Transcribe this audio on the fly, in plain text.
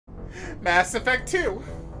Mass Effect 2.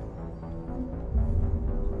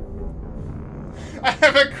 I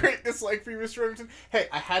have a great dislike for you, Mr. Remington. Hey,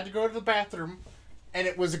 I had to go to the bathroom, and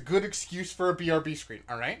it was a good excuse for a BRB screen,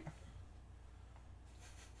 alright?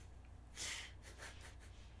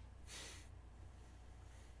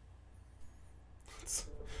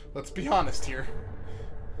 Let's be honest here.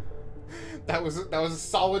 That was a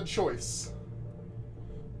solid choice.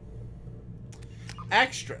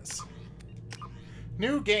 Extras.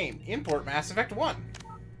 New game. Import Mass Effect 1.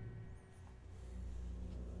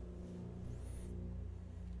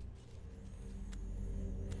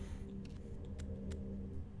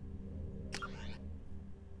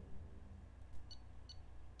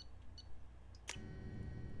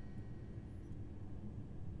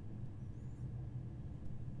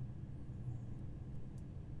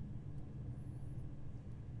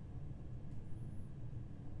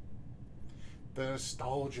 The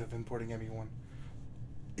nostalgia of importing ME1.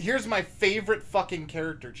 Here's my favorite fucking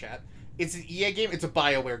character, chat. It's an EA game. It's a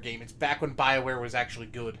BioWare game. It's back when BioWare was actually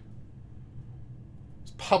good.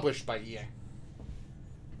 It's published by EA.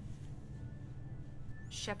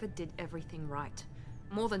 Shepard did everything right.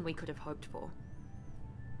 More than we could have hoped for.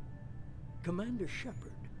 Commander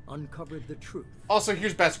Shepard uncovered the truth. Also,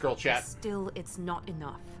 here's Best Girl, chat. Still, it's not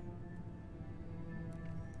enough.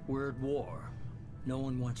 We're at war. No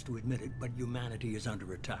one wants to admit it, but humanity is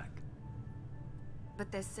under attack.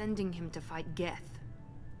 But they're sending him to fight Geth.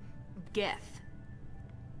 Geth.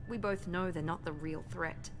 We both know they're not the real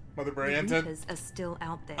threat. Mother The Brianta. Reapers are still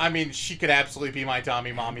out there. I mean, she could absolutely be my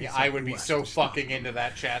Tommy Mommy. I would be so fucking into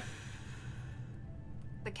that, chat.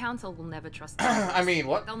 The Council will never trust us. I mean,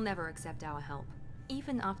 what? They'll never accept our help,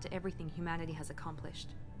 even after everything humanity has accomplished.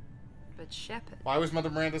 But Shepard... Why was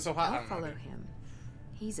Mother Miranda so hot? I'll follow him.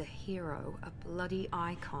 He's a hero, a bloody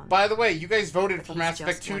icon. By the way, you guys voted for Mass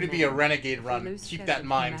Effect 2 to be a Renegade run. Keep Shepard, that in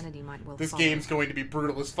mind. Well This follow. game's going to be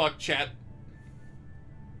brutal as fuck, chat.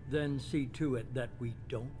 Then see to it that we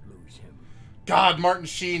don't lose him. God, Martin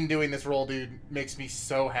Sheen doing this role, dude, makes me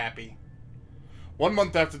so happy. 1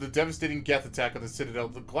 month after the devastating Geth attack on the Citadel,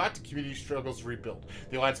 the Galactic community struggles to rebuild.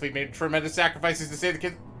 The Alliance fleet made tremendous sacrifices to save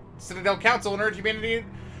the Citadel Council and urge humanity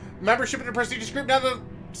membership in a prestigious group. Now the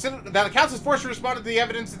Council is forced to respond to the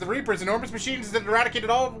evidence that the Reapers, enormous machines that eradicated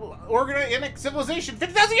all organic civilization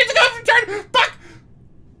 50,000 years ago, have returned! Fuck!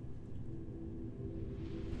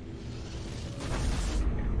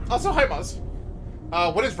 Also, hi, Muzz.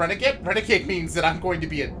 What is Renegade? Renegade means that I'm going to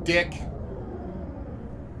be a dick.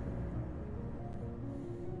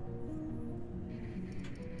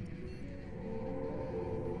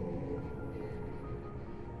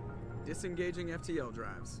 Disengaging FTL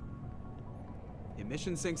drives.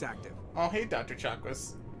 Emission sinks active. Oh, hey, Dr.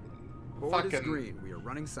 Chakwas. Board is green. We are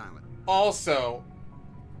running silent. Also,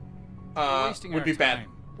 would be bad.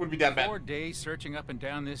 Would be damn bad. 4 days searching up and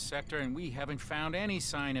down this sector, and we haven't found any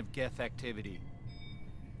sign of Geth activity.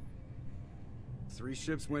 3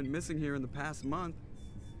 ships went missing here in the past month.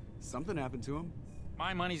 Something happened to them.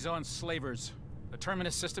 My money's on slavers. The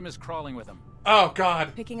Terminus system is crawling with them. Oh,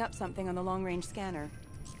 God. Picking up something on the long-range scanner.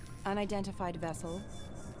 Unidentified vessel.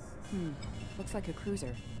 Looks like a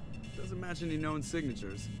cruiser. Doesn't match any known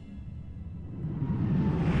signatures.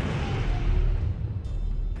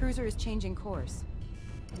 Cruiser is changing course.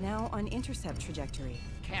 Now on intercept trajectory.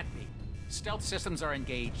 Can't be. Stealth systems are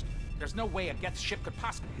engaged. There's no way a Geth ship could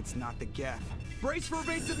possibly... It's not the Geth. Brace for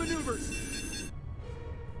evasive maneuvers!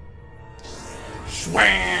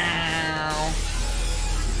 Schwow!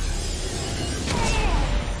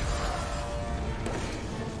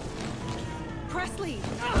 Presley!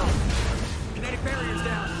 Kinetic barriers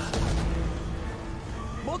down.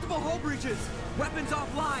 Multiple hull breaches. Weapons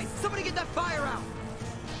offline. Somebody get that fire out.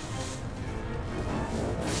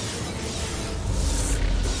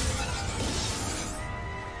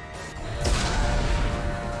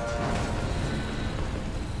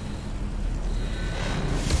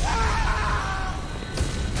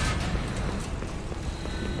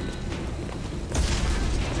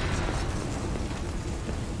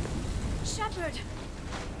 Shepard!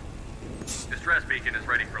 Distress beacon is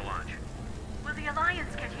ready for launch. Will the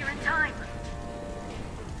Alliance get here in time?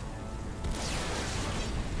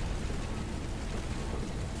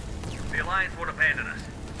 The Alliance won't abandon us.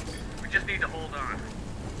 We just need to hold on.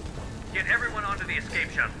 Get everyone onto the escape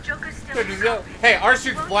shuttle. Joker's still in the cockpit. Hey, our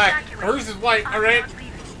suit's Won't black. evacuate. Hers is white, I'm alright? not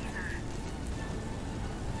leaving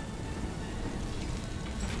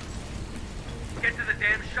either. Get to the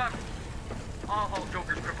damn shuttle. I'll haul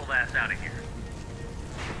Joker's crippled ass out of here.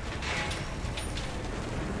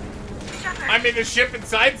 Shepard! I'm in the ship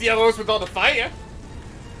inside the yellows with all the fire.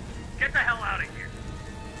 Get the hell out of here.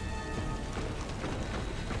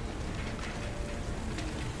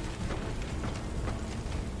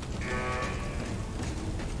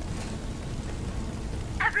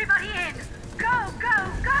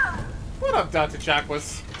 up, Dr.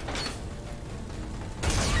 Chakwas?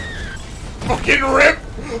 Fucking rip!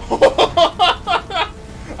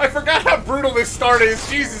 I forgot how brutal this start is.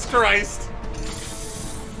 Jesus Christ.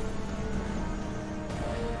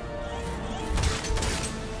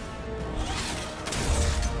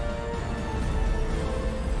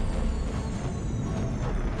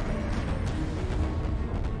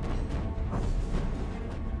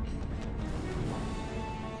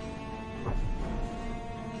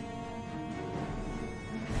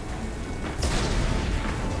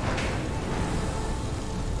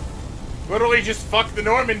 Literally just fuck the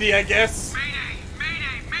Normandy, I guess. Mayday!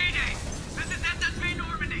 Mayday! Mayday! This is SSV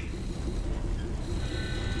Normandy!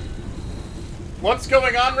 What's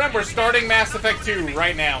going on, Rem? We're starting Mass Effect 2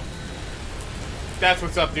 right now. That's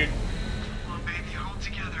what's up, dude. Come on, baby, hold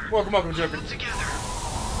together. Welcome, Joker. Hold together.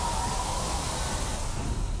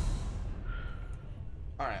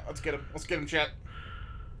 Alright, let's get him. Let's get him, chat.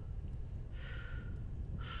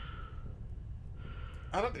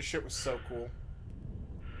 I thought this shit was so cool.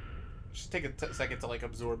 Just take a second to, like,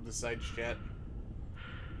 absorb the side chat.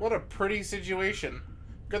 What a pretty situation.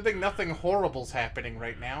 Good thing nothing horrible's happening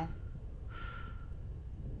right now.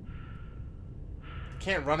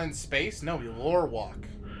 Can't run in space? No, you lore walk.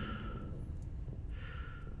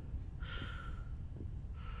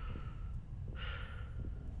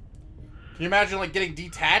 Can you imagine, like, getting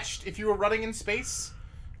detached if you were running in space?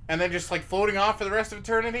 And then just, like, floating off for the rest of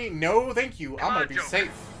eternity? No, thank you. I'm gonna be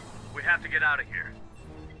safe. We have to get out of here.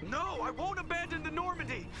 No, I won't abandon the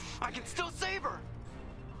Normandy. I can still save her.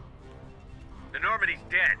 The Normandy's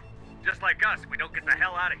dead. Just like us, we don't get the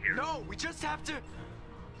hell out of here. No, we just have to...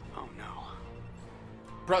 Oh, no.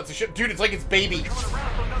 Bro, it's a ship. Dude, it's like its baby. Coming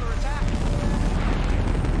around for another attack.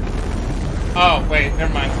 Oh, wait,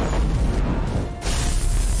 never mind.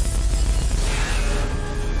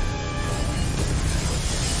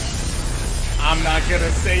 I'm not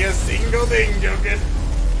gonna say a single thing, Joker.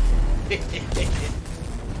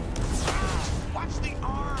 Watch the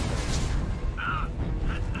arm.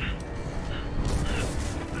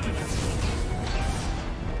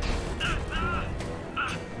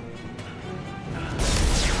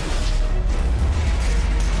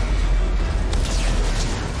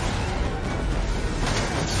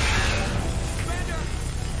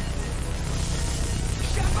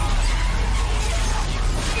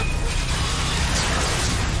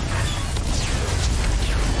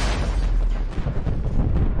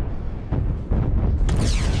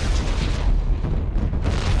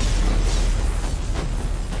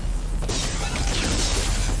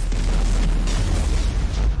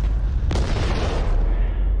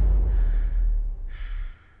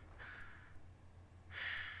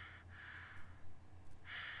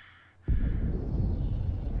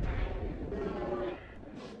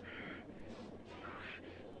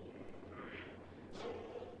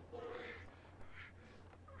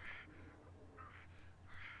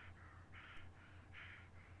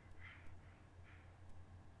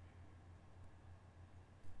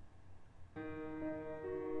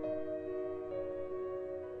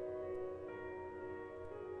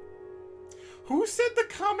 Who said the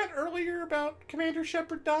comment earlier about Commander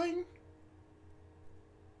Shepard dying?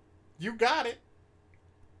 You got it.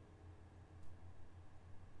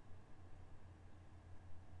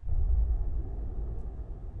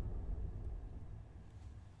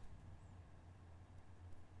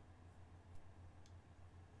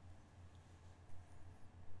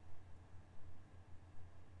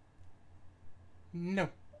 No.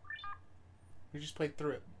 We just played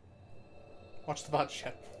through it. Watch the bot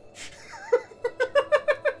chat.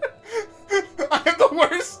 I am the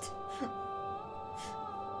worst!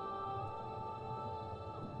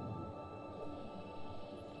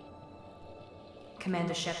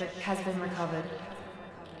 Commander Shepard has been recovered.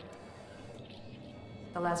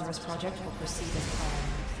 The Lazarus Project will proceed as planned.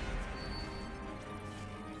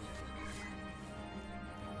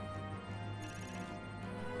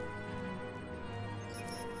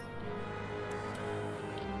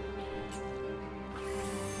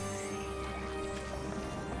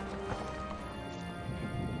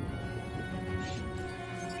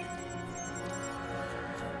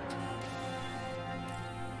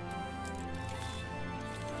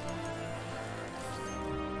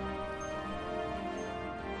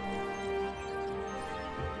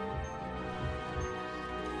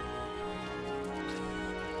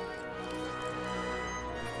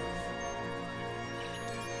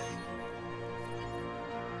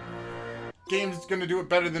 Game's gonna do it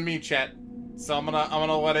better than me, chat. So I'm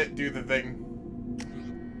gonna let it do the thing.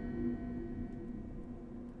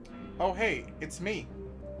 Oh hey, it's me.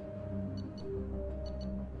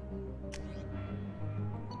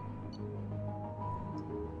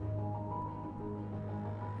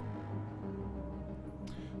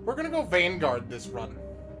 We're gonna go Vanguard this run.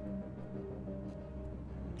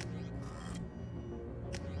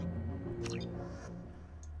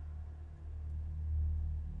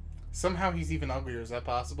 Somehow he's even uglier. Is that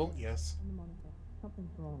possible? Yes.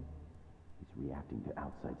 Something's wrong. He's reacting to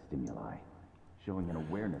outside stimuli, showing an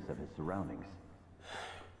awareness of his surroundings.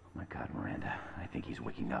 Oh my God, Miranda, I think he's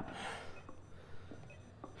waking up.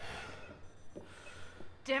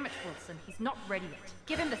 Damn it, Wilson. He's not ready yet.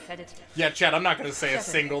 Give him the sedative. Yeah, Chad, I'm not gonna say a Shepard,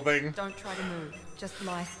 single thing. Don't try to move. Just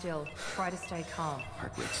lie still. Try to stay calm.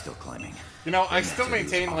 Heart rate's still climbing. You know, I still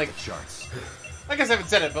maintain, like, I guess I haven't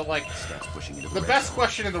said it, but, like, the best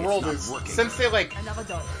question in the world is, since they, like, Another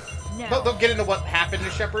dose. Now. they'll get into what happened to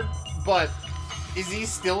Shepard, but is he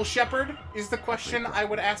still Shepard, is the question I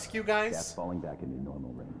would ask you That's guys. falling back into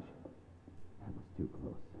normal range. That was too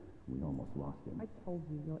close. We almost lost him. I told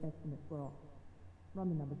you your estimates were off. Run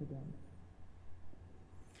the numbers again.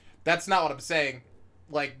 That's not what I'm saying.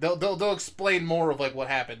 Like, they'll explain more of, like, what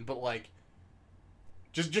happened, but, like,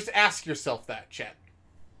 just ask yourself that, chat.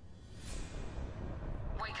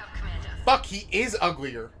 Wake up, Commander. Fuck, he is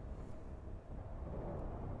uglier.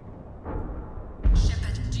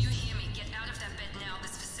 Shepard, do you hear me? Get out of that bed now.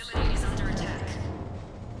 This facility is under attack.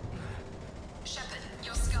 Shepard,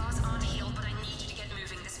 your scars aren't healed, but I need you to get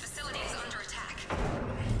moving. This facility is under attack.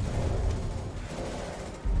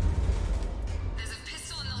 There's a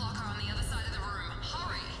pistol in the locker on the other side of the room.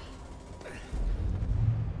 Hurry!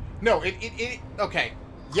 No, okay.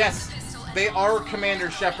 Yes, they are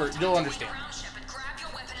Commander Shepard. You'll understand.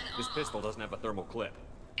 This pistol doesn't have a thermal clip.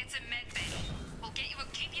 It's a med bay. We'll get you a...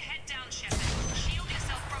 Keep your head down, Shepard. Shield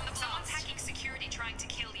yourself from the blast. Someone's hacking security trying to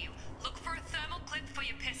kill you. Look for a thermal clip for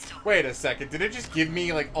your pistol. Wait a second. Did it just give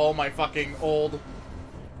me, like, all my fucking old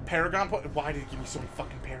Paragon points? Why did it give me so many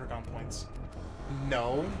fucking Paragon points?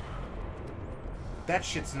 No. That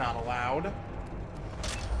shit's not allowed.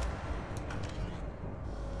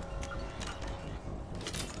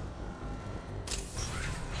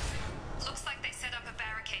 Looks like they set up a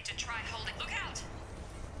barricade to try holding. Look out!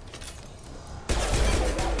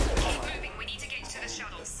 Keep moving. We need to get to the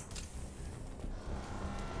shuttles.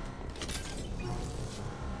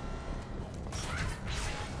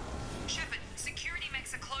 Shepard, security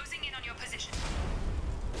mechs are closing in on your position.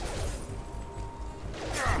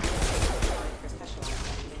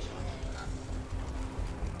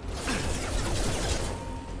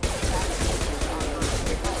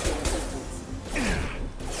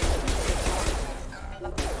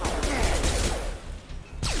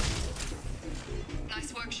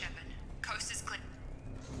 Nice work, Shepard. Coast is clear.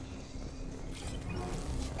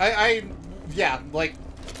 Yeah, like,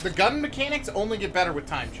 the gun mechanics only get better with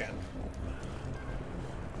time, chat.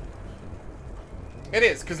 It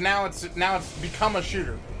is, because now it's become a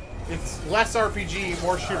shooter. It's less RPG,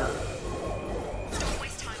 more shooter. Don't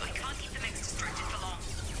waste time. I can't keep the mechs distracted for long.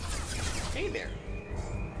 Hey there.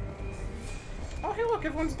 Oh, hey, look,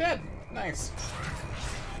 everyone's dead. Nice.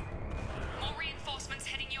 More reinforcements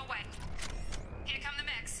heading your way. Here come the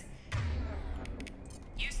mechs.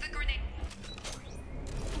 Use the grenade.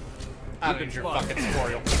 Out of your fucking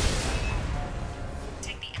tutorial.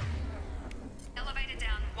 Take the elevator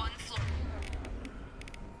down one floor.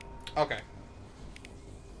 Okay.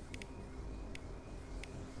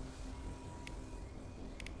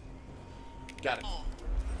 Got it.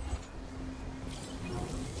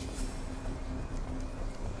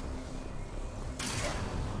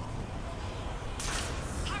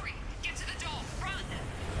 Hurry! Get to the door! Run!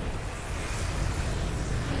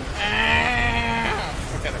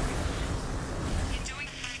 Okay, there. You're doing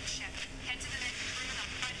fine, Shepard. Head to the next room and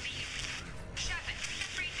I'll try to beat you. Shepard,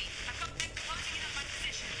 read me. I've got men closing in on my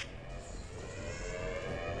position.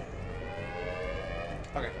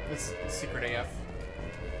 Okay, this is secret AF.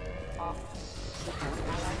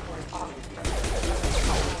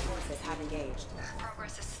 Forces have engaged.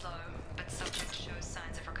 Progress is slow, but subject shows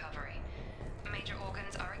signs of recovery. Major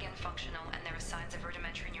organs are again functional and there are signs of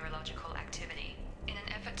rudimentary neurological activity. In an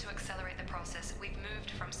effort to accelerate the process, we've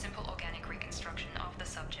moved from simple organic reconstruction of the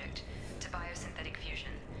subject to biosynthetic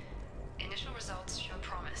fusion. Initial results show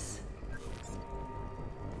promise.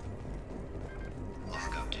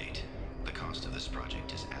 Log update. The cost of this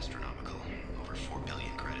project is astronomical. Over 4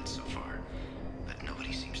 billion credits so far. But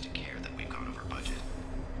nobody seems to care that we've gone over budget.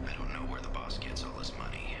 I don't know where the boss gets all this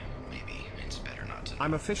money. Maybe it's better not to know.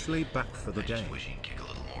 I'm officially back for the I game. just wish he'd kick a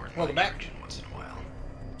little more in Welcome my back. direction once in a while.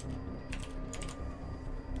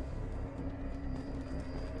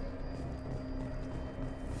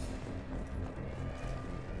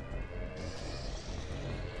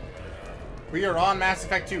 We are on Mass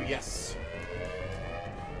Effect 2, yes.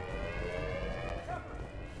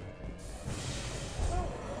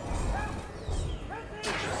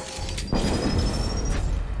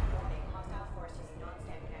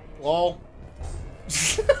 Lol. Log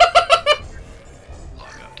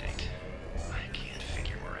update. I can't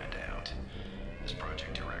figure Miranda out. As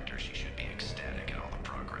project director, she should be ecstatic at all the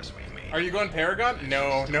progress we've made. Are you going Paragon?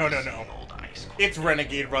 No. It's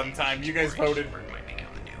Renegade run time. You guys voted.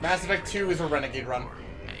 Mass Effect 2 is a Renegade run.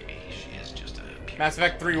 Maybe she is just a Mass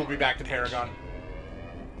Effect 3 will be back to Paragon.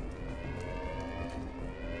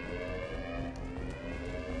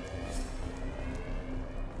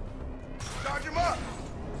 Charge him up!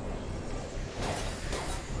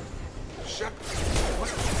 Shut. What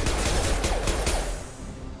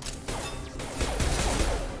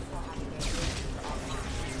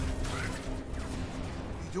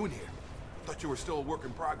are you doing here? Thought you were still a work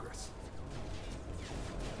in progress.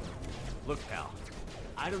 Look, pal.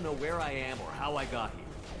 I don't know where I am or how I got here.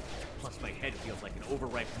 Plus, my head feels like an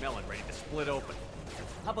overripe melon ready to split open.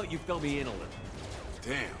 How about you fill me in a little?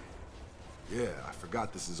 Damn. Yeah, I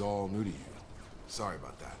forgot this is all new to you. Sorry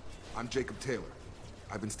about that. I'm Jacob Taylor.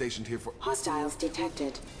 I've been stationed here for— Hostiles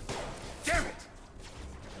detected. Damn it!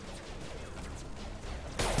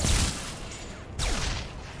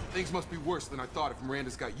 Things must be worse than I thought if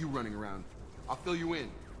Miranda's got you running around. I'll fill you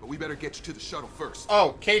in, but we better get you to the shuttle first.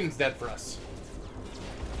 Oh, Caden's dead for us.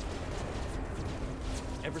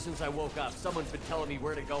 Ever since I woke up, someone's been telling me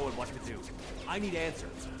where to go and what to do. I need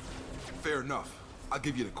answers. Fair enough. I'll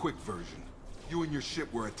give you the quick version. You and your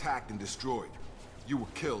ship were attacked and destroyed. You were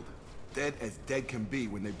killed. Dead as dead can be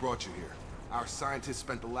when they brought you here. Our scientists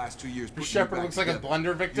spent the last 2 years putting Shepard you back looks like a together.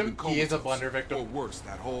 blunder victim. You've been He is a comatose, blunder victim. or worse,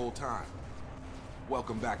 that whole time.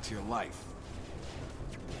 Welcome back to your life.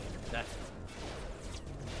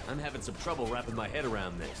 I'm having some trouble wrapping my head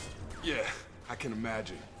around this. Yeah, I can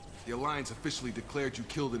imagine. The Alliance officially declared you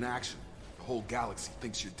killed in action. The whole galaxy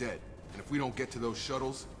thinks you're dead. And if we don't get to those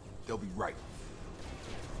shuttles, they'll be right.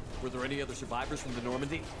 Were there any other survivors from the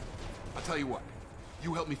Normandy? I'll tell you what.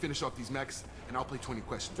 You help me finish off these mechs, and I'll play 20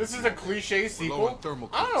 questions. This is a cliche We're low on sequel. thermal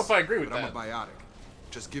I don't know if I agree with but that. I'm a biotic.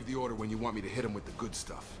 Just give the order when you want me to hit him with the good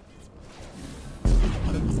stuff.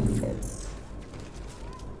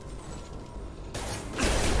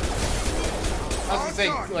 I was gonna say,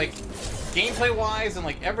 like, gameplay-wise and,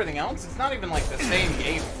 like, everything else, it's not even, like, the same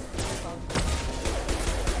game.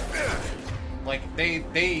 Like,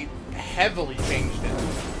 they heavily changed it.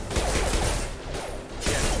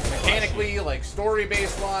 Mechanically, like,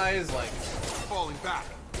 story-based-wise, like... Falling back.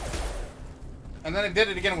 And then I did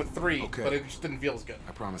it again with 3, Okay. but it just didn't feel as good.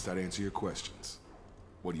 I promised I'd answer your questions.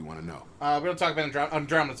 What do you want to know? We don't talk about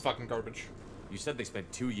Andromeda's fucking garbage. You said they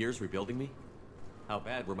spent 2 years rebuilding me? How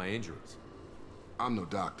bad were my injuries? I'm no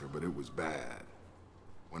doctor, but it was bad.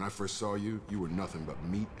 When I first saw you, you were nothing but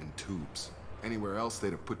meat and tubes. Anywhere else,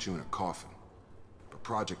 they'd have put you in a coffin. But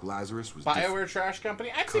Project Lazarus was BioWare trash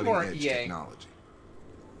company? I'd say more cutting-edge EA. technology.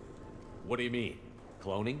 What do you mean?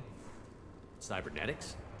 Cloning?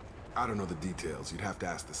 Cybernetics? I don't know the details. You'd have to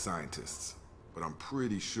ask the scientists. But I'm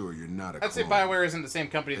pretty sure you're not a I'd say clone. BioWare isn't the same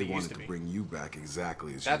company They that used to wanted be. to bring you back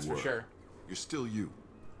exactly as That's you were. for sure. You're still you.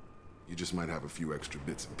 You just might have a few extra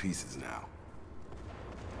bits and pieces now.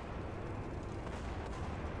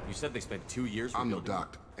 You said they spent 2 years I'm no rebuilding me.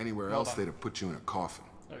 doctor. Anywhere Hold else, on. they'd have put you in a coffin.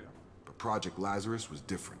 There you go. But Project Lazarus was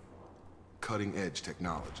different. Cutting-edge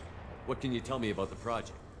technology. What can you tell me about the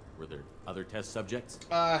project? Were there other test subjects?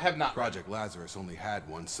 Have not. Project Lazarus only had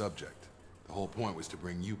one subject. The whole point was to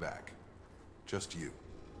bring you back. Just you.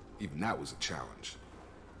 Even that was a challenge.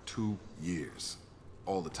 2 years.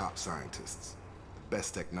 All the top scientists. The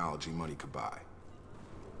best technology money could buy.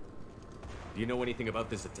 Do you know anything about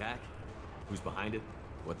this attack? Who's behind it?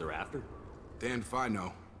 What they're after? Damned if I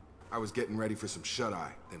know. I was getting ready for some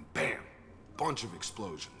shut-eye, then bam! Bunch of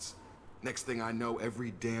explosions. Next thing I know,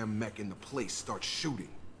 every damn mech in the place starts shooting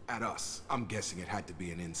at us. I'm guessing it had to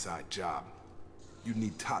be an inside job. You'd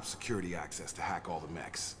need top security access to hack all the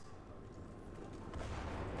mechs.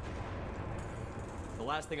 The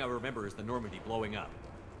last thing I remember is the Normandy blowing up.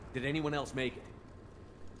 Did anyone else make it?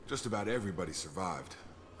 Just about everybody survived.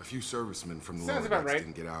 A few servicemen from the Sounds lower about decks right.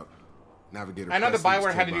 didn't get out. Navigator I know that Presley was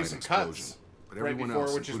BioWare had killed to do by some an explosion. cuts But right everyone before,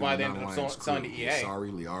 else, which is including why the they ended up non-Alliance selling to crew, EA.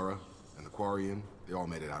 Asari, Liara, and the Quarian, they all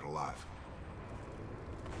made it out alive.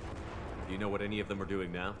 Do you know what any of them are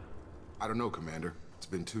doing now? I don't know, Commander. It's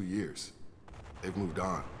been 2 years. They've moved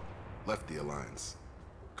on. Left the Alliance.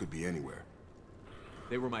 Could be anywhere.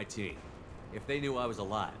 They were my team. If they knew I was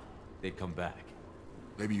alive, they'd come back.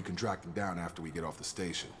 Maybe you can track them down after we get off the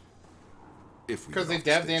station. If we Because they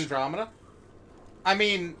get off devved Andromeda? I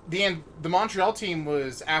mean, the Montreal team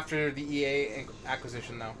was after the EA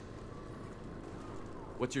acquisition, though.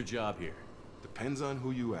 What's your job here? Depends on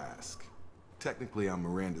who you ask. Technically, I'm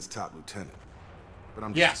Miranda's top lieutenant. but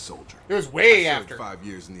I'm Yeah. just a soldier. It was way I served after. 5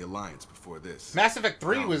 years in the Alliance before this. Mass Effect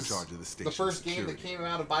 3 Now I'm in was charge of the station's first game that security. came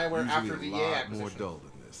out of BioWare Usually after the a EA lot acquisition. more dull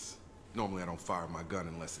than this. Normally I don't fire my gun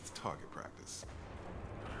unless it's target practice.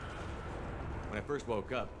 When I first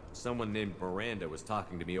woke up, someone named Miranda was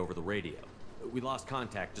talking to me over the radio. We lost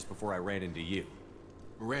contact just before I ran into you.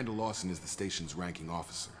 Miranda Lawson is the station's ranking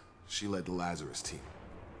officer. She led the Lazarus team.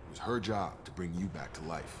 It was her job to bring you back to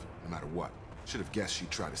life, no matter what. Should have guessed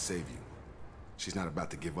she'd try to save you. She's not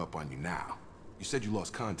about to give up on you now. You said you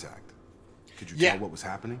lost contact. Could you tell what was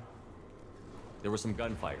happening? There was some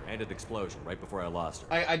gunfire and an explosion right before I lost her.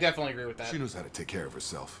 I definitely agree with that. She knows how to take care of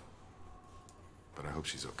herself. But I hope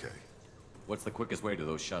she's okay. What's the quickest way to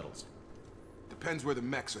those shuttles? Depends where the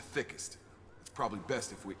mechs are thickest. It's probably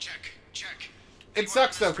best if we... Check. It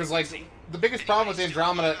sucks though, because like the biggest problem with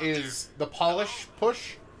Andromeda is the polish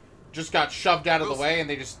push just got shoved out of the way, and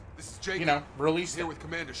they just, you know, released Here it. with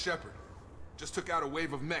Commander Shepard. Just took out a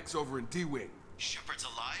wave of mechs over in D-Wing. Shepard's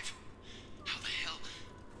alive? How the hell?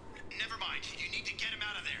 Never mind. You need to get him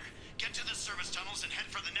out of there. Get to the service tunnels and head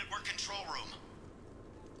for the network control room.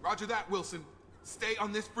 Roger that, Wilson. Stay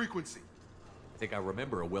on this frequency. I think I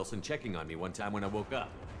remember a Wilson checking on me one time when I woke up.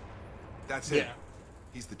 That's it.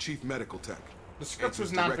 He's the chief medical tech. The script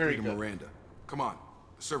was Answers not directly very to good. Miranda. Come on.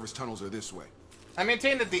 The service tunnels are this way. I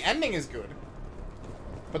maintain that the ending is good,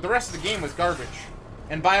 but the rest of the game was garbage.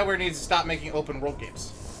 And BioWare needs to stop making open world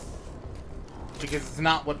games. Because it's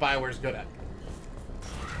not what BioWare's good at.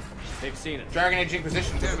 They've seen it. Dragon Age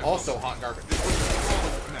Inquisition was also hot garbage. The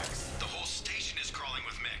whole station is crawling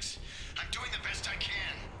with mechs. I'm doing the best I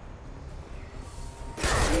can.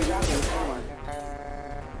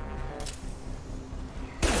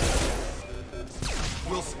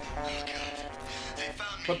 Wilson.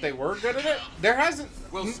 But they were good at it? There hasn't...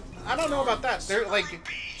 I don't know about that. They're like...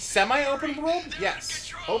 Semi-open world?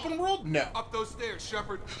 Yes. Open world? No. Up those stairs,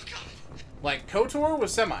 Shepard. Like, KOTOR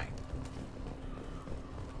was semi.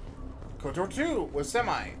 KOTOR 2 was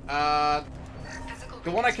semi.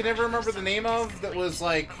 The one I can never remember the name of that was,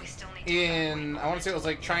 like, in... I want to say it was,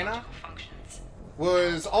 like, China?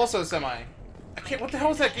 Was also semi. I can't... What the hell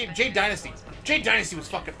was that game? Jade Dynasty. Jade Dynasty was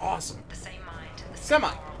fucking awesome.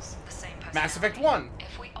 Semi. Mass Effect 1.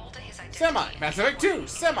 Semi. Mass Effect 2.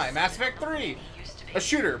 Semi. Mass Effect 3. A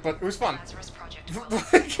shooter, but it was fun.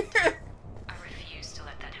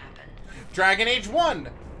 Dragon Age 1.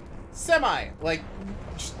 Semi. Like,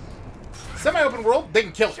 semi-open world, they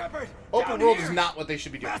can kill it. Open world is not what they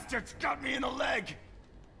should be doing. Bastards got me in the leg!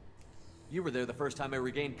 You were there the first time I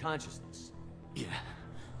regained consciousness. Yeah,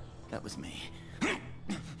 that was me.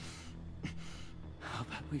 How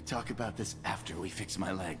about we talk about this after we fix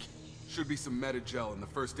my leg? Should be some Metagel in the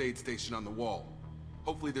first aid station on the wall.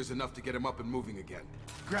 Hopefully there's enough to get him up and moving again.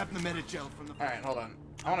 Grab the Metagel from the... Alright, hold on.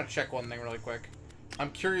 I want to check one thing really quick. I'm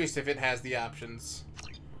curious if it has the options.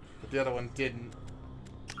 But the other one didn't.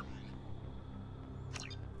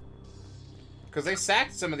 Because they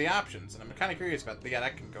sacked some of the options, and I'm kind of curious about... Yeah,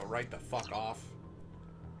 that can go right the fuck off.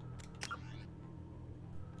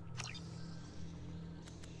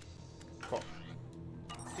 Cool.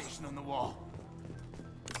 Station on the wall.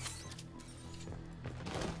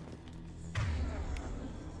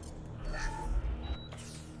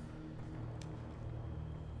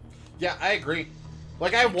 Yeah, I agree.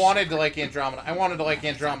 Like, I wanted to like Andromeda. I wanted to like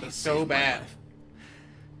Andromeda so bad.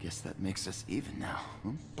 Guess that makes us even now.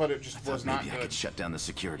 But it just was not maybe I good. could shut down the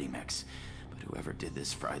security mechs, but whoever did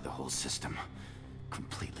this fried the whole system.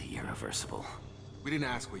 Completely irreversible. We didn't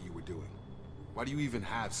ask what you were doing. Why do you even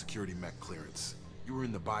have security mech clearance? You were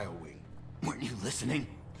in the bio wing. Weren't you listening?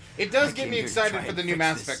 It does I get came me here to excited try for and the new fix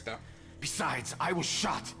Mass this. Effect, though. Besides, I was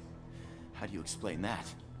shot. How do you explain that?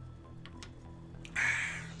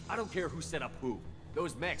 I don't care who set up who.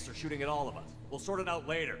 Those mechs are shooting at all of us. We'll sort it out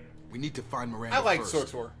later. We need to find Miranda I like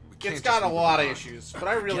first. SWTOR. can't It's got just a leave her lot of behind. issues, but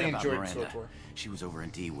I really Forget about enjoyed Miranda. SWTOR. She was over in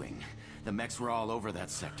D-Wing. The mechs were all over that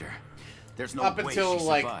sector. There's no Up way until, she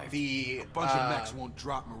like, survived. the... A bunch of mechs won't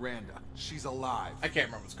drop Miranda. She's alive. I can't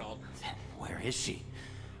remember what it's called. Then where is she?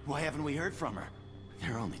 Why haven't we heard from her?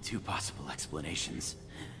 There are only two possible explanations.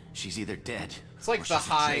 She's either dead, It's like or the she's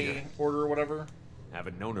a High traitor. Order or whatever.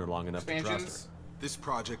 Haven't known her long enough to trust Expansions. her. This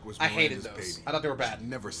project was I hated Miranda's those. baby. I thought they were bad. Should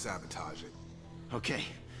never sabotage it. Okay,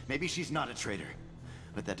 maybe she's not a traitor,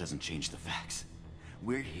 but that doesn't change the facts.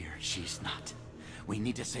 We're here, she's not. We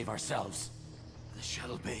need to save ourselves. The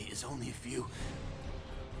shuttle bay is only a few...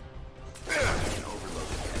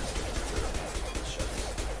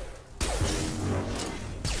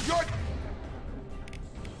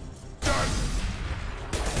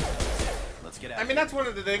 Let's get out. I mean, that's one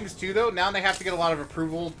of the things, too, though. Now they have to get a lot of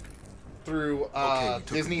approval through Okay, we took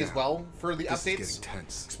Disney him as down. well for the This is updates, getting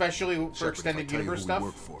tense. especially for Shepard, extended if I tell you universe who stuff. we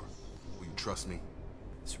work for, will you trust me?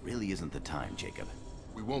 This really isn't the time, Jacob.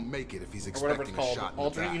 We won't make it if he's Or whatever it's expecting a called, shot in the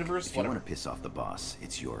alternate back. universe. If you Whatever. want to piss off the boss,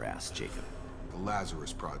 it's your ass, Jacob. The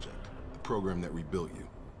Lazarus Project, the program that rebuilt you.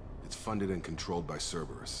 It's funded and controlled by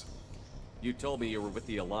Cerberus. You told me you were with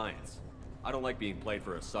the Alliance. I don't like being played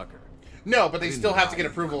for a sucker. No, but they I didn't still have to lie get you,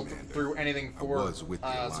 approval Commander. through anything I for was with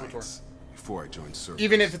the Saboteur. Alliance before I joined Cerberus.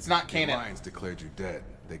 Even if it's not The canon. Alliance declared you dead.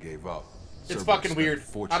 They gave up. It's Cerberus fucking spent weird. a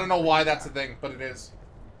fortune I don't know to why bring you that's a back. thing, but it is.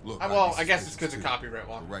 Look, Well, I'd be I guess it's suspicious because of too, copyright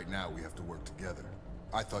law. but right now we have to work together.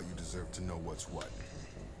 I thought you deserved to know what's what.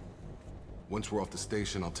 Once we're off the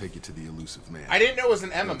station, I'll take you to the elusive man. I didn't know it was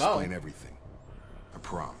an He'll MMO. explain everything. I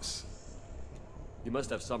promise. You must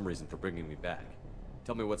have some reason for bringing me back.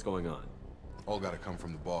 Tell me what's going on. All gotta come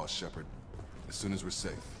from the boss, Shepard. As soon as we're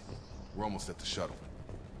safe. We're almost at the shuttle.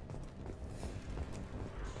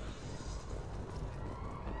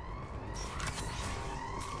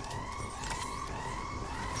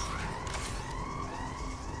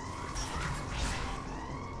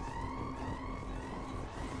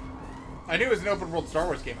 I knew it was an open world Star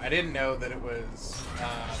Wars game. I didn't know that it was.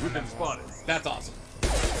 We've been spotted. That's awesome.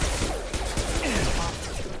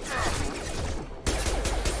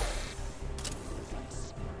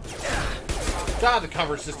 God, the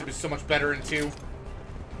cover system is so much better in 2.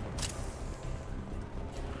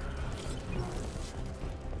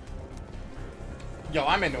 Yo,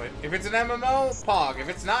 I'm into it. If it's an MMO, Pog. If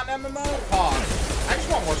it's not an MMO, Pog. I just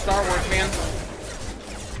want more Star Wars, man.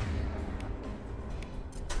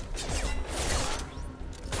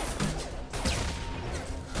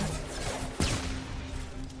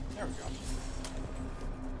 There we go.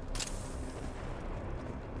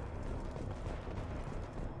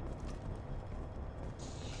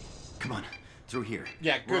 Come on, through here.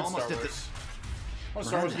 Yeah, We're good almost Star at the- Wars. Well,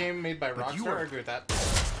 Star Wars Miranda, game made by but you Rockstar. were- I agree with that.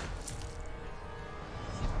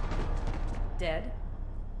 Dead?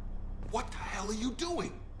 What the hell are you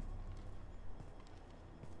doing?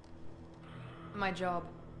 My job.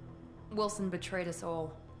 Wilson betrayed us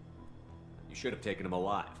all. You should have taken him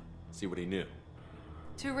alive. See what he knew.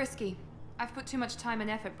 Too risky. I've put too much time and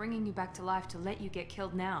effort bringing you back to life to let you get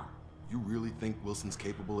killed now. You really think Wilson's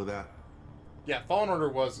capable of that? Yeah, Fallen Order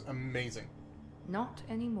was amazing. Not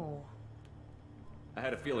anymore. I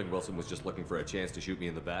had a feeling Wilson was just looking for a chance to shoot me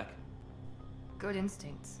in the back. Good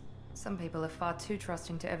instincts. Some people are far too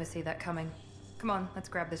trusting to ever see that coming. Come on, let's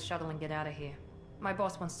grab this shuttle and get out of here. My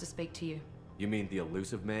boss wants to speak to you. You mean the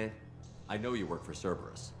elusive man? I know you work for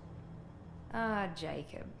Cerberus. Ah,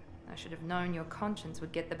 Jacob. I should have known your conscience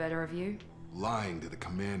would get the better of you. Lying to the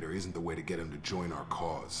commander isn't the way to get him to join our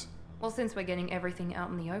cause. Well, since we're getting everything out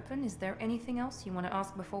in the open, is there anything else you want to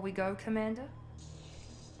ask before we go, Commander?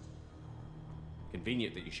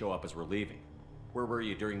 Convenient that you show up as we're leaving. Where were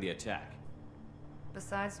you during the attack?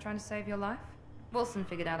 Besides trying to save your life? Wilson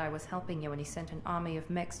figured out I was helping you and he sent an army of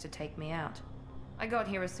mechs to take me out. I got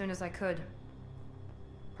here as soon as I could.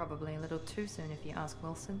 Probably a little too soon if you ask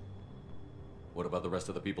Wilson. What about the rest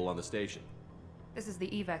of the people on the station? This is the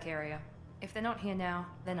evac area. If they're not here now,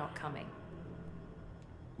 they're not coming.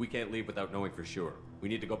 We can't leave without knowing for sure. We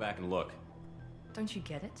need to go back and look. Don't you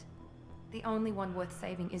get it? The only one worth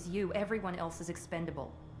saving is you. Everyone else is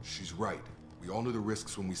expendable. She's right. We all knew the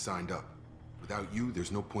risks when we signed up. Without you,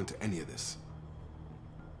 there's no point to any of this.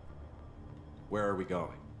 Where are we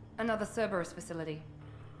going? Another Cerberus facility.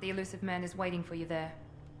 The elusive man is waiting for you there.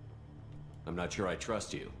 I'm not sure I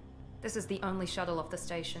trust you. This is the only shuttle off the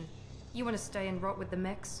station. You want to stay and rot with the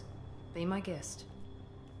mechs? Be my guest.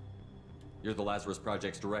 You're the Lazarus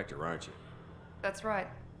Project's director, aren't you? That's right.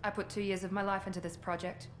 I put 2 years of my life into this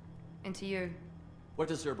project. Into you. What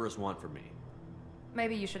does Cerberus want from me?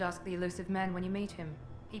 Maybe you should ask the elusive man when you meet him.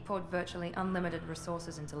 He poured virtually unlimited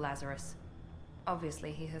resources into Lazarus.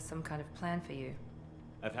 Obviously, he has some kind of plan for you.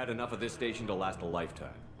 I've had enough of this station to last a lifetime.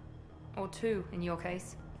 Or 2, in your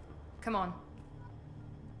case. Come on.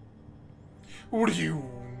 What are you?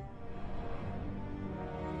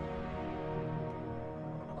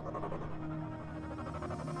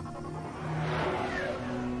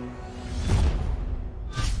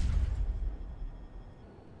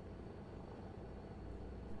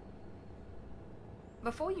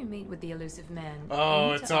 Before you meet with the elusive man, Oh, you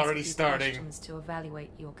need it's to ask already a few starting. questions to evaluate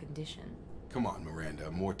your condition. Come on, Miranda.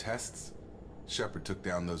 More tests? Shepard took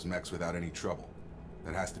down those mechs without any trouble.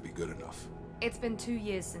 That has to be good enough. It's been 2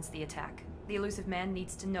 years since the attack. The elusive man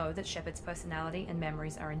needs to know that Shepard's personality and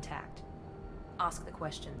memories are intact. Ask the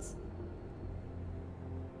questions.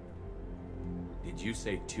 Did you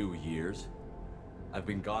say 2 years? I've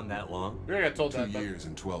been gone that long? We already got told 2 that. but years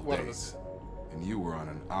and 12 one of days. And you were on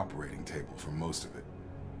an operating table for most of it.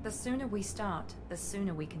 The sooner we start, the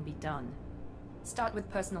sooner we can be done. Start with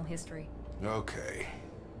personal history. Okay.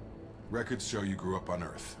 Records show you grew up on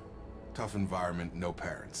Earth. Tough environment, no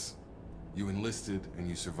parents. You enlisted, and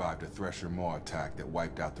you survived a Thresher Maw attack that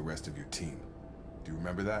wiped out the rest of your team. Do you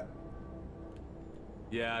remember that?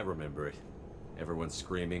 Yeah, I remember it. Everyone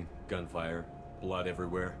screaming, gunfire, blood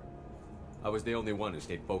everywhere. I was the only one who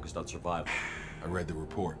stayed focused on survival. I read the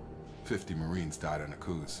report. 50 Marines died on a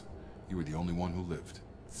cruise. You were the only one who lived.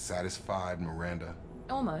 Satisfied, Miranda?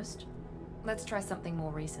 Almost. Let's try something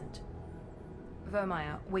more recent.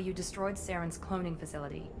 Vermeer, where you destroyed Saren's cloning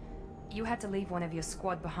facility. You had to leave one of your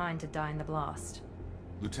squad behind to die in the blast.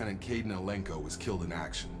 Lieutenant Caden Alenko was killed in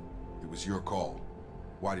action. It was your call.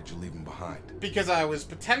 Why did you leave him behind? Because I was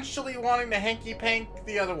potentially wanting to hanky-pank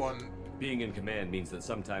the other one. Being in command means that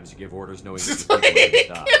sometimes you give orders knowing that the people are going to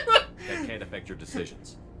die. That can't affect your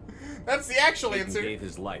decisions. That's the actual answer. He gave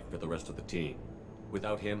his life for the rest of the team.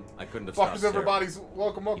 Without him, I couldn't have Fuckers stopped over Saren. bodies.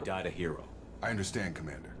 Welcome, welcome. He died a hero. I understand,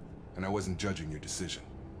 Commander. And I wasn't judging your decision.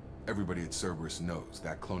 Everybody at Cerberus knows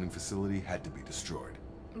that cloning facility had to be destroyed.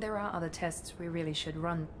 There are other tests we really should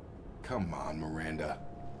run. Come on, Miranda.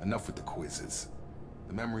 Enough with the quizzes.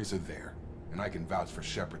 The memories are there, and I can vouch for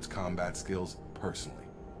Shepard's combat skills personally.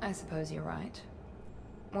 I suppose you're right.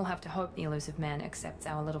 We'll have to hope the elusive man accepts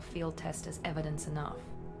our little field test as evidence enough.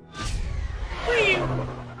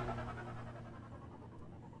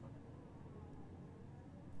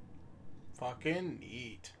 Fucking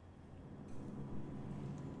neat.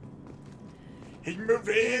 The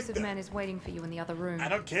elusive man is waiting for you in the other room. I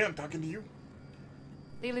don't care, I'm talking to you.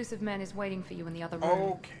 The elusive man is waiting for you in the other room.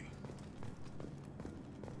 Okay.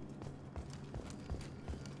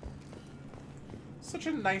 Such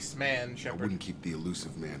a nice man, Shepard. I wouldn't keep the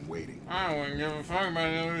elusive man waiting. I wouldn't give a fuck about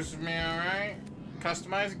the elusive man, alright?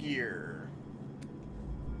 Customized gear.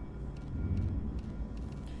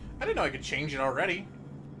 I didn't know I could change it already.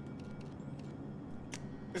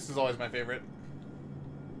 This is always my favorite.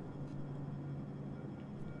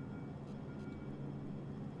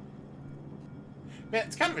 Man,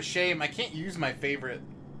 it's kind of a shame I can't use my favorite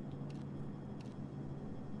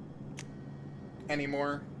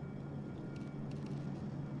anymore.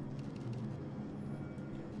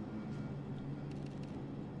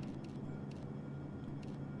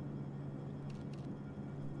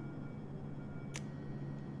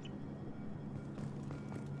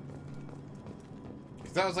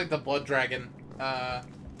 Because that was like the Blood Dragon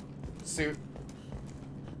suit,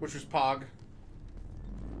 which was Pog.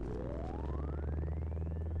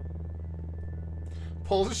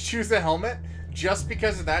 Pull, just choose a helmet just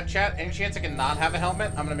because of that, chat. Any chance I can not have a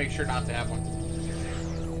helmet? I'm gonna make sure not to have one.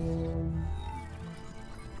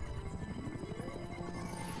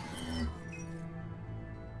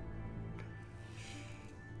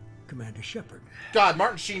 Commander Shepard. God,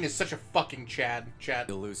 Martin Sheen is such a fucking Chad.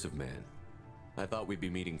 Elusive man. I thought we'd be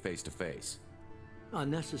meeting face to face.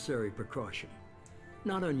 Unnecessary precaution.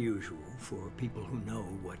 Not unusual for people who know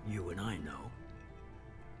what you and I know.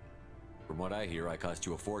 From what I hear, I cost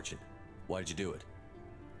you a fortune. Why'd you do it?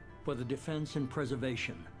 For the defense and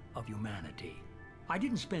preservation of humanity. I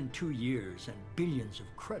didn't spend 2 years and billions of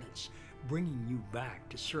credits bringing you back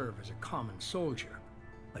to serve as a common soldier.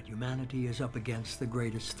 But humanity is up against the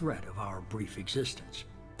greatest threat of our brief existence.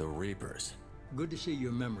 The Reapers. Good to see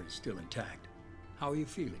your memory's still intact. How are you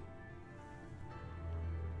feeling?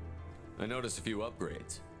 I noticed a few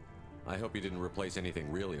upgrades. I hope you didn't replace anything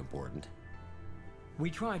really important. We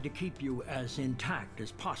tried to keep you as intact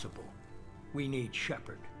as possible. We need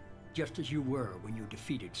Shepard, just as you were when you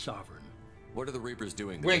defeated Sovereign. What are the Reapers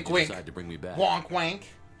doing that Wink, you wink. decide to bring me back? Wonk, wank.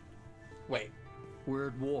 Wait. We're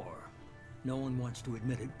at war. No one wants to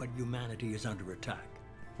admit it, but humanity is under attack.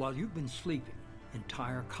 While you've been sleeping,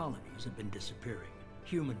 entire colonies have been disappearing.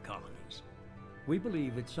 Human colonies. We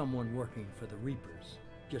believe it's someone working for the Reapers,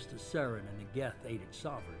 just as Saren and the Geth aided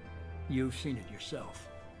Sovereign. You've seen it yourself.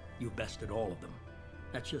 You bested all of them.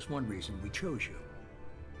 That's just one reason we chose you.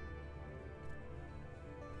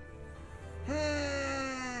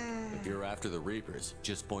 If you're after the Reapers,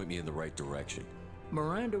 just point me in the right direction.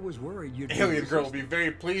 Miranda was worried you'd... Alien Girl will be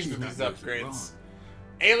very pleased with these upgrades.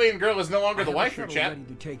 Alien Girl is no longer the waifu, chat. Ready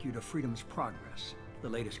to take you to Freedom's Progress, the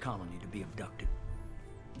latest colony to be abducted.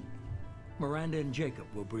 Miranda and Jacob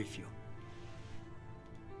will brief you.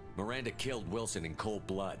 Miranda killed Wilson in cold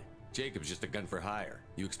blood. Jacob's just a gun for hire.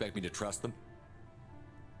 You expect me to trust them?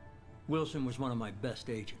 Wilson was one of my best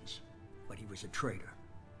agents, but he was a traitor.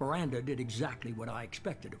 Miranda did exactly what I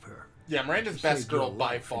expected of her. Yeah, Miranda's She best saved your girl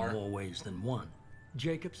by life far. In more ways than one.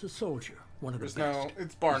 Jacob's a soldier, one of There's the best. no,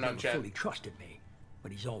 it's bar He's none, never chat. fully trusted me,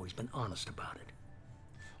 but he's always been honest about it.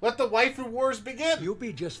 Let the waifu wars begin! You'll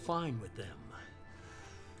be just fine with them.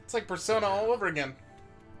 It's like Persona all over again.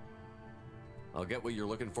 I'll get what you're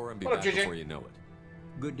looking for and be What up, back JJ? before you know it.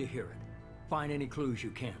 Good to hear it. Find any clues you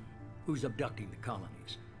can. Who's abducting the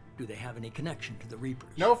colonies? Do they have any connection to the Reapers?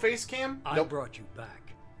 No face cam? I Nope. brought you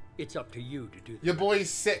back. It's up to you to do that. Your boy's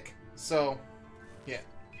sick, so yeah.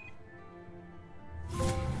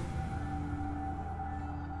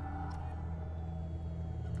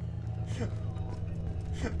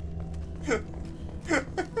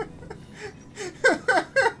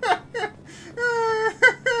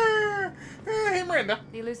 Hey, Miranda.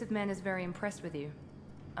 The elusive man is very impressed with you.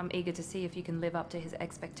 I'm eager to see if you can live up to his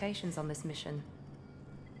expectations on this mission.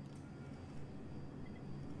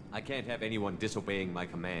 I can't have anyone disobeying my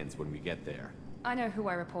commands when we get there. I know who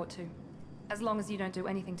I report to. As long as you don't do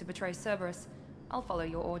anything to betray Cerberus, I'll follow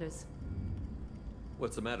your orders.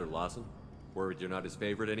 What's the matter, Lawson? Worried you're not his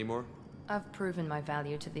favorite anymore? I've proven my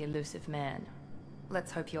value to the elusive man.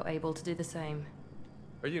 Let's hope you're able to do the same.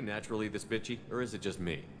 Are you naturally this bitchy, or is it just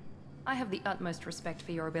me? I have the utmost respect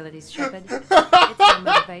for your abilities, Shepard. It's your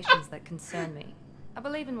motivations that concern me. I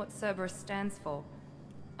believe in what Cerberus stands for.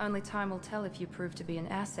 Only time will tell if you prove to be an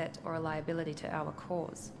asset or a liability to our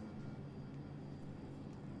cause.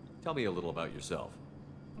 Tell me a little about yourself.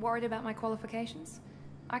 Worried about my qualifications?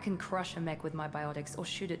 I can crush a mech with my biotics or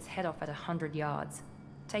shoot its head off at 100 yards.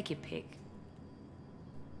 Take your pick.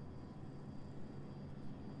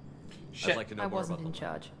 I'd like to know I more wasn't about in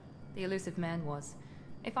charge. The elusive man was.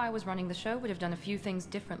 If I was running the show, would have done a few things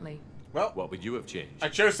differently. Well, what would you have changed? I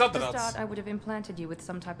chose something To else. start, I would have implanted you with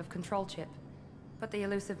some type of control chip. But the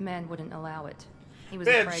elusive man wouldn't allow it. He was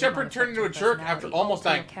Man, afraid Shepard it might turned into a affect jerk your after personality, almost alter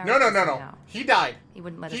dying. your No. character somehow. He died. He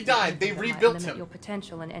wouldn't let He us do died. anything They that might rebuilt limit him. your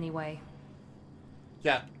potential in any way.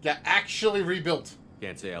 Yeah, actually rebuilt.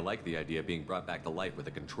 Can't say I like the idea of being brought back to life with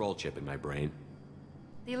a control chip in my brain.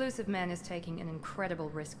 The elusive man is taking an incredible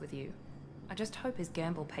risk with you. I just hope his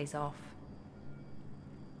gamble pays off.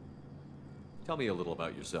 Tell me a little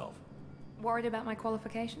about yourself. Worried about my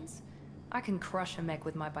qualifications? I can crush a mech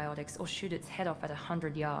with my biotics or shoot its head off at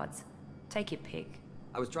 100 yards. Take your pick.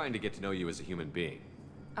 I was trying to get to know you as a human being.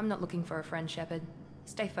 I'm not looking for a friend, Shepard.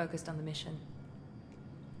 Stay focused on the mission.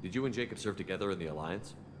 Did you and Jacob serve together in the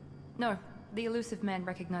Alliance? No, the elusive man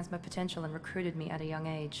recognized my potential and recruited me at a young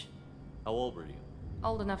age. How old were you?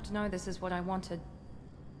 Old enough to know this is what I wanted.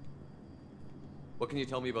 What can you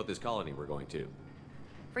tell me about this colony we're going to?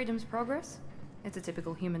 Freedom's Progress? It's a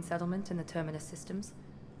typical human settlement in the Terminus systems.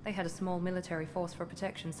 They had a small military force for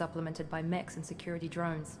protection supplemented by mechs and security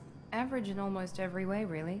drones. Average in almost every way,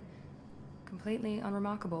 really. Completely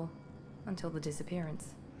unremarkable. Until the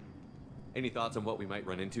disappearance. Any thoughts on what we might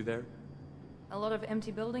run into there? A lot of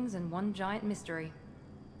empty buildings and one giant mystery.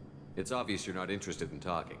 It's obvious you're not interested in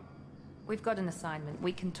talking. We've got an assignment.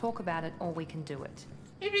 We can talk about it or we can do it.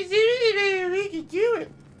 We can do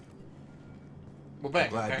it. Well, I'm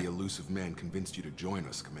glad the elusive man convinced you to join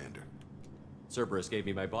us, Commander. Cerberus gave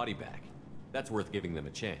me my body back. That's worth giving them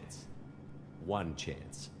a chance. One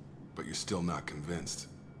chance. But you're still not convinced.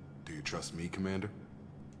 Do you trust me, Commander?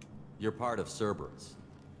 You're part of Cerberus.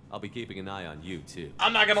 I'll be keeping an eye on you, too.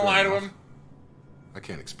 I'm not gonna lie to him. I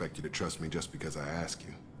can't expect you to trust me just because I ask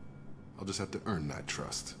you. I'll just have to earn that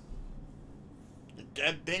trust.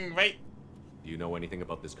 God dang right. Do you know anything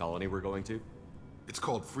about this colony we're going to? It's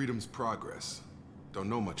called Freedom's Progress. Don't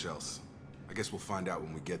know much else. I guess we'll find out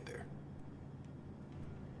when we get there.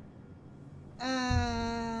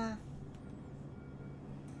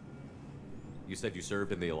 You said you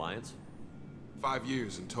served in the Alliance? 5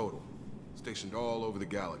 years in total. Stationed all over the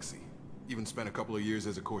galaxy. Even spent a couple of years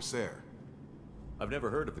as a Corsair. I've never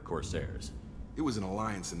heard of the Corsairs. It was an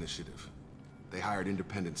Alliance initiative. They hired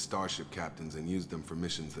independent starship captains and used them for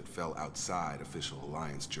missions that fell outside official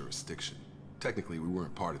Alliance jurisdiction. Technically, we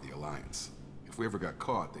weren't part of the Alliance. If we ever got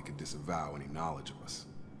caught, they could disavow any knowledge of us.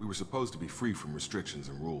 We were supposed to be free from restrictions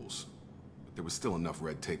and rules. But there was still enough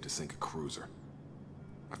red tape to sink a cruiser.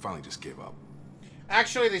 I finally just gave up.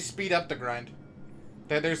 Actually, they speed up the grind.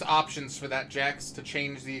 There's options for that, Jax, to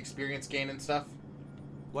change the experience gain and stuff.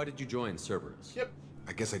 Why did you join Cerberus? Yep.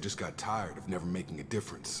 I guess I just got tired of never making a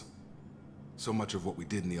difference. So much of what we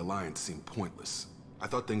did in the Alliance seemed pointless. I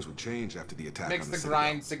thought things would change after the attack Makes on the the Citadel.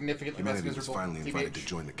 grind significantly less Humanity was miserable. finally invited TBH. to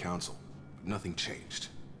join the Council. But nothing changed.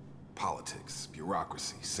 Politics,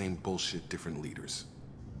 bureaucracy, same bullshit, different leaders.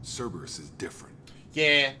 Cerberus is different.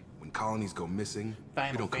 Yeah. When colonies go missing,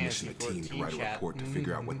 Final we don't commission a Fantasy team to write a 14 report to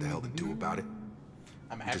figure out what the hell to do about it.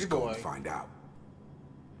 I'm a We happy just boy. go and find out.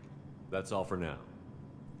 That's all for now.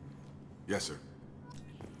 Yes, sir.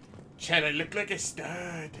 Chad, I look like a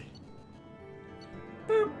stud.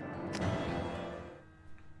 Boop.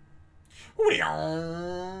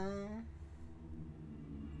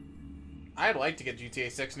 I'd like to get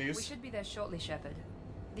GTA 6 news. We should be there shortly, Shepard.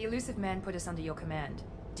 The elusive man put us under your command.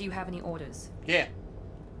 Do you have any orders? Yeah.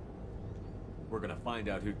 We're gonna find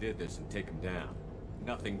out who did this and take him down.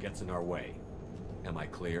 Nothing gets in our way. Am I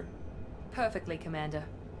clear? Perfectly, Commander.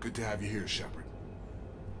 Good to have you here, Shepard.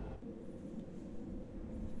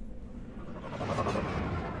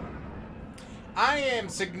 I am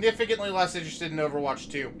significantly less interested in Overwatch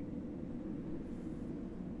 2.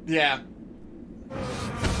 Yeah.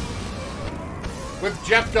 With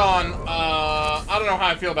Jeff gone, I don't know how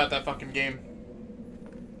I feel about that fucking game.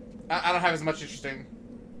 I don't have as much interest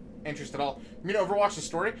at all. You mean Overwatch the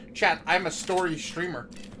story? Chat, I'm a story streamer.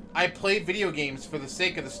 I play video games for the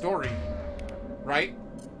sake of the story. Right?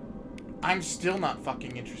 I'm still not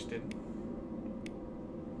fucking interested.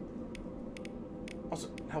 Also,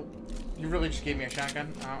 how... You really just gave me a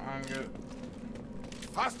shotgun? I'm good.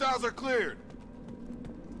 Hostiles are cleared.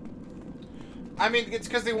 I mean, it's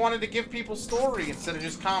because they wanted to give people story instead of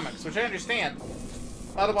just comics, which I understand.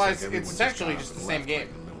 Otherwise, it's essentially just the same game.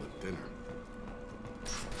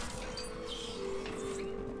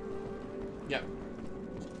 Yep.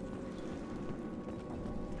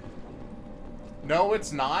 No,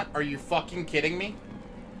 it's not. Are you fucking kidding me?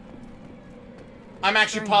 I'm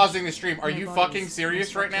actually pausing the stream. Are you fucking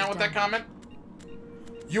serious right now with that comment?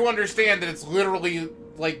 You understand that it's literally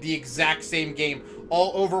like the exact same game.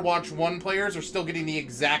 All Overwatch 1 players are still getting the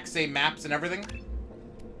exact same maps and everything.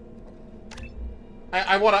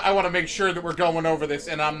 I wanna make sure that we're going over this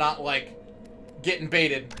and I'm not like getting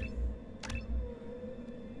baited.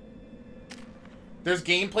 There's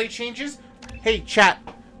gameplay changes? Hey chat,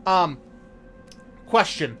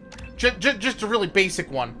 question. Just a really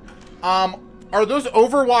basic one. Are those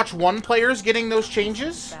Overwatch 1 players getting those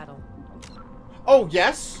changes? Battle. Oh,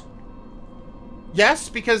 yes. Yes,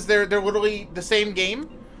 because they're literally the same game.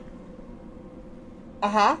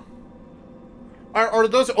 Uh-huh. Are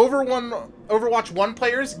those Overwatch 1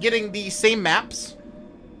 players getting the same maps?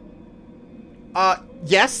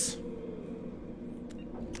 Yes.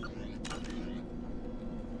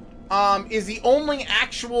 Is the only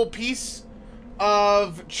actual piece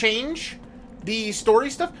of change the story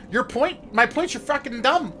stuff? My points are fucking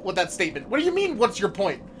dumb with that statement. What do you mean, what's your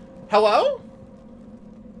point? Hello?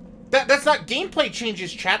 That's not gameplay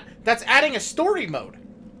changes, chat. That's adding a story mode.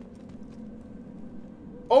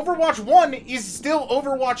 Overwatch 1 is still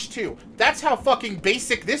Overwatch 2. That's how fucking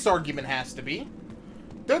basic this argument has to be.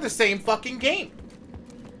 They're the same fucking game.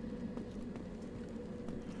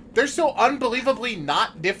 They're so unbelievably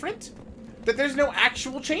not different that there's no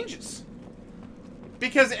actual changes.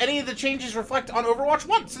 Because any of the changes reflect on Overwatch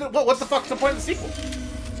 1. So what's the fuck's the point of the sequel?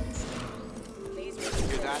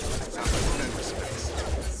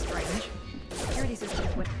 Strange. Security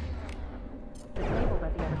systems with disabled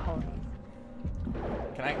at the other colonies.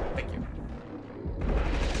 Can I? Thank you.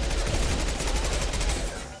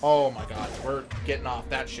 Oh my god, we're getting off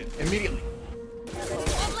that shit immediately.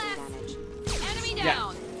 Enemy Yeah.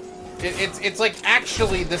 down. It's like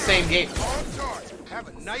actually the same game. Have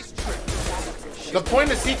a nice trip. The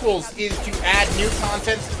point of sequels is to add new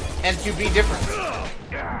content and to be different.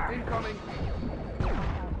 Incoming.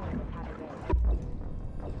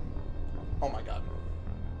 Oh my god.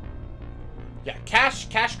 Yeah, cash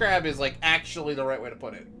grab is like actually the right way to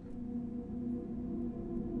put it.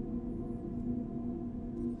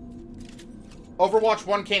 Overwatch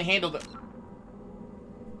 1 can't handle the...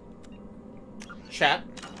 Chat.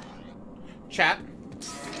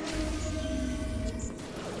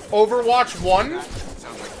 Overwatch 1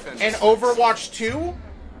 and Overwatch 2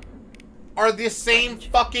 are the same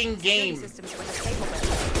fucking game.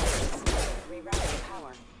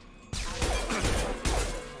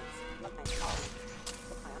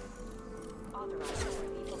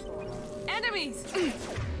 Enemies!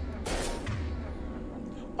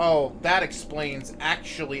 Oh, that explains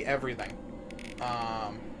actually everything.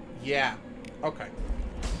 Yeah. Okay.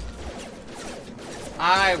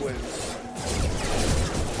 I was...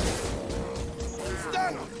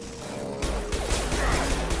 Stun him.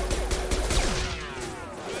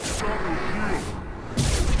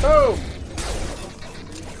 Boom!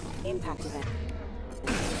 Impact event.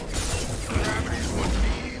 Gravity's one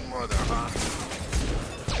mean mother, huh?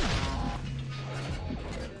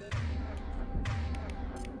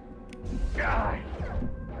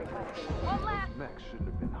 One left. Mech shouldn't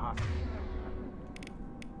have been hostile.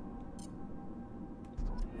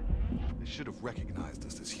 They should have recognized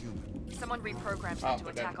us as human. Someone reprogrammed Oh, them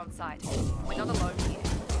to attack on sight. We're not alone here.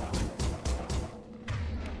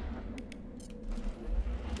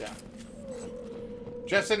 Yeah.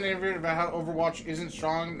 Just an interview about how Overwatch isn't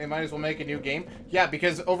strong. They might as well make a new game. Yeah,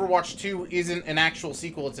 because Overwatch 2 isn't an actual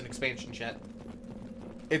sequel. It's an expansion, chat.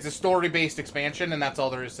 It's a story-based expansion, and that's all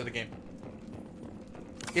there is to the game.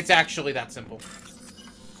 It's actually that simple.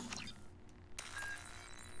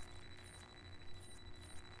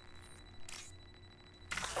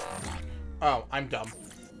 Oh, I'm dumb.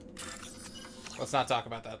 Let's not talk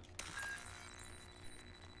about that.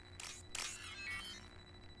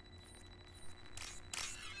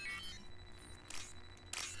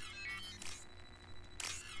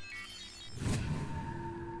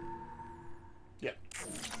 Yeah.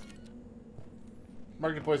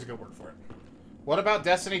 Market deploy is a good word for it. What about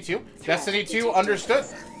Destiny 2? Destiny 2 understood.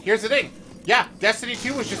 Here's the thing. Yeah, Destiny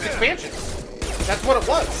 2 was just expansion. That's what it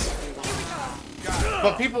was.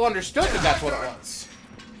 But people understood that that's what it was.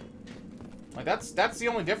 Like that's the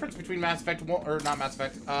only difference between Mass Effect 1 or not Mass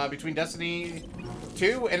Effect, between Destiny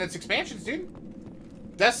 2 and its expansions,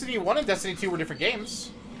 dude. Destiny 1 and Destiny 2 were different games.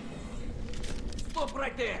 Stop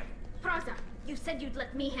right there. Praza, you said you'd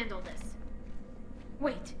let me handle this.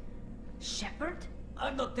 Wait, Shepard?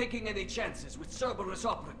 I'm not taking any chances with Cerberus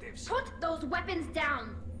operatives. Put those weapons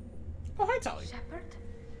down! Oh, hi, Tali. Shepard?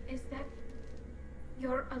 Is that...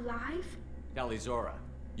 you're alive? Talizora,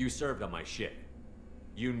 you served on my ship.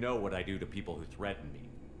 You know what I do to people who threaten me.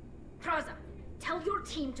 Praza, tell your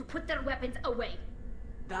team to put their weapons away.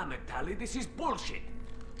 Damn it, Tali, this is bullshit.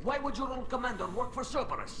 Why would your old commander work for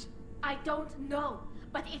Cerberus? I don't know.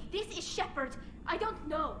 But if this is Shepard, I don't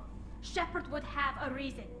know. Shepard would have a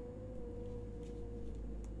reason.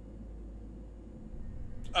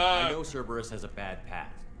 I know Cerberus has a bad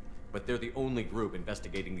past, but they're the only group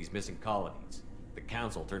investigating these missing colonies. The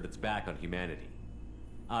Council turned its back on humanity.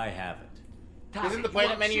 I haven't. Isn't the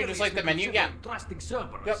planet menu just like the menu? Yeah. Trusting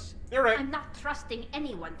Cerberus. Yep, you're right. I'm not trusting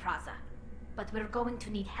anyone, Praza. But we're going to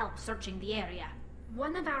need help searching the area.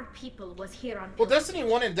 One of our people was here on... Well, Destiny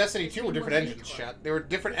 1 and Destiny 2 were different engines, chat. They were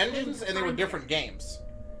different engines and they were different games.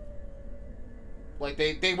 Like,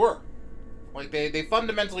 they were. Like, they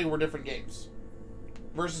fundamentally were different games.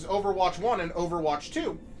 Versus Overwatch 1 and Overwatch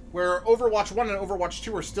 2, where Overwatch 1 and Overwatch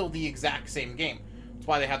 2 are still the exact same game. That's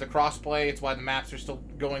why they have the crossplay, it's why the maps are still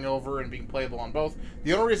going over and being playable on both.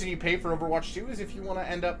 The only reason you pay for Overwatch 2 is if you want to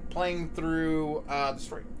end up playing through the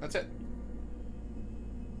story. That's it.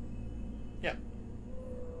 Yeah.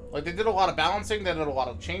 Like, they did a lot of balancing, they did a lot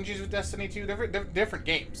of changes with Destiny 2, different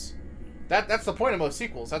games. That's the point of most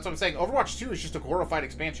sequels. That's what I'm saying. Overwatch 2 is just a glorified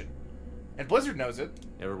expansion. And Blizzard knows it.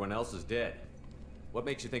 Everyone else is dead. What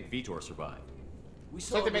makes you think Vitor survived? It's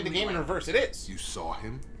like they made the game in reverse. It is. You saw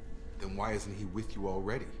him? Then why isn't he with you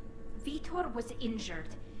already? Vitor was injured,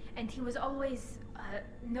 and he was always,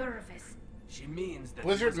 nervous. She means that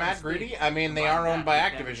Blizzard mad greedy? I mean, they are owned by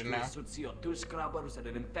Activision now. CO2 scrubbers and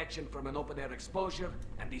an infection from an open-air exposure,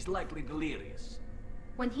 and he's likely delirious.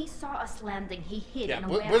 When he saw us landing, he hid yeah, in a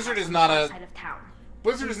warehouse Blizzard is not a side of town.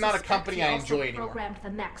 Blizzard is not a company I enjoy anymore. Programmed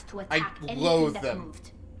the mechs to attack I loathe that them.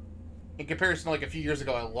 Moved. In comparison to like a few years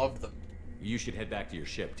ago, I loved them. You should head back to your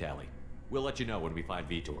ship, Tali. We'll let you know when we find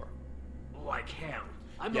Vitor. Like hell.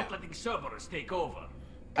 I'm not letting Cerberus take over.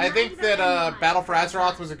 I think that Battle for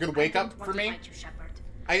Azeroth was a good wake-up for me.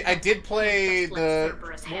 I did play the...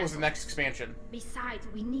 What was the next expansion? Besides,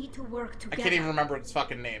 we need to work together. I can't even remember its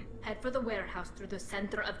fucking name. Head for the warehouse through the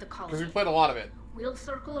center of the colony. Because we played a lot of it. We'll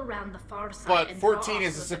circle around the far side. But and 14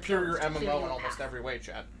 is a superior MMO in almost every way,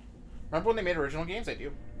 chat. Remember when they made original games? I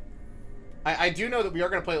do. I do know that we are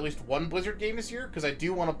going to play at least one Blizzard game this year, because I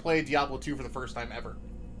do want to play Diablo 2 for the first time ever.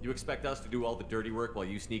 You expect us to do all the dirty work while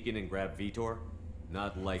you sneak in and grab Vitor?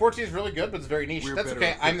 Not like... 14 is really good, but it's very niche. That's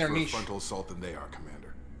okay, I'm their niche. Frontal assault than they are,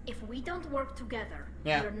 Commander. If we don't work together,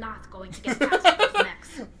 yeah. we're not going to get past those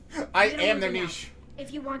mechs. I am their niche.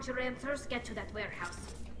 If you want your answers, get to that warehouse.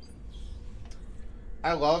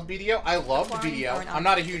 I love BDO. I loved BDO. I'm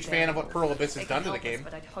not a huge fan of what Pearl Abyss has done to the game.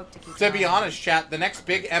 To be honest, chat, the next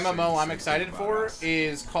big MMO I'm excited for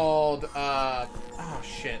is called, oh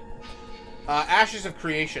shit. Ashes of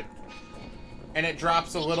Creation. And it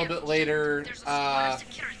drops a little bit later, a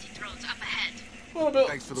little bit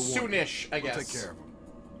soonish, I guess. We'll take care of them.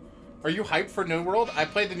 Are you hyped for New World? I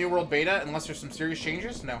played the New World beta, unless there's some serious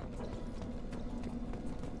changes? No.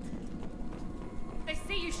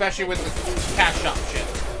 Especially with the cash shop shit.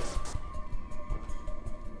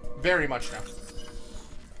 Very much no.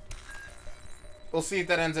 We'll see if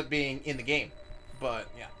that ends up being in the game. But,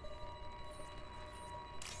 yeah.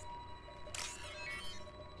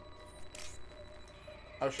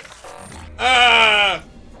 Oh, shit. Ah!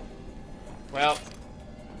 Well,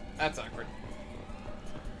 that's awkward.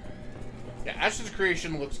 Yeah, Ashes of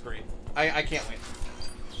Creation looks great. I can't wait.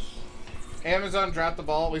 Amazon dropped the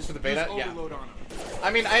ball, at least for the beta. Just Yeah. overload on 'em.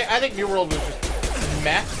 I mean, I think New World was just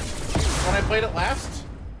meh when I played it last.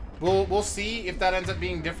 We'll see if that ends up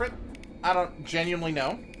being different. I don't genuinely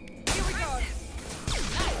know. Here we go.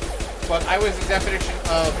 But I was the definition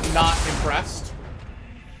of not impressed.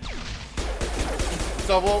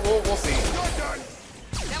 So we'll see.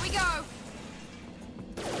 There we go.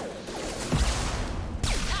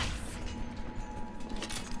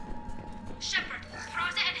 Shepard,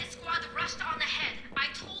 Praza and his squad rushed on ahead. I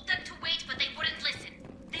told them to wait, but they wouldn't listen.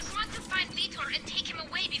 They want to find Vitor and take him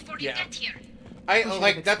away before you get here.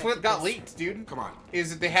 That's what got leaked, dude. Come on. Is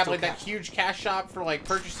that they have like that huge cash shop for like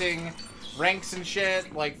purchasing ranks and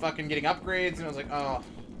shit, like fucking getting upgrades, and I was like, oh.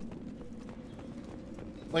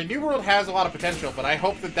 Like, New World has a lot of potential, but I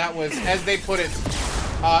hope that that was, as they put it,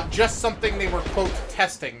 just something they were, quote,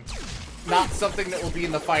 testing. Not something that will be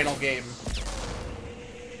in the final game.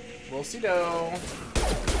 We'll see, though.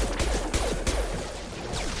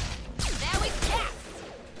 There we go.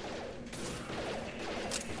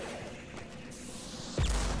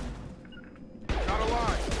 Not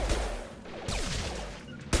alive.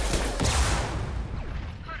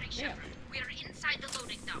 Hurry, Shepard. We're inside the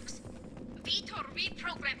loading docks. Vitor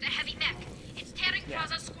reprogrammed the heavy mech. It's tearing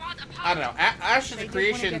Praza's squad apart. I don't know. Ashes of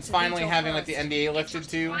Creation's finally having, like, the NDA lifted,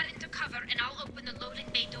 too. Into cover and I'll open the loading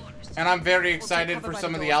bay doors. And I'm very excited for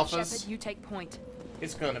some of the alphas. Shepard, you take point.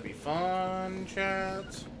 It's gonna be fun,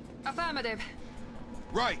 chat. Affirmative.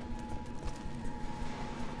 Right.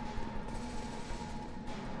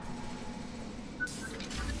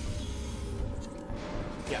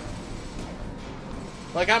 Yeah.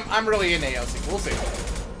 Like, I'm really in AOC. We'll see.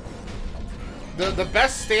 The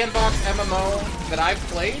best sandbox MMO that I've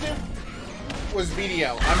played was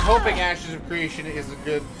BDO. I'm hoping Ashes of Creation is a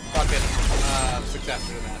good fucking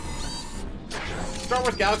successor to that. Star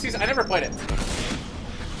Wars Galaxies? I never played it.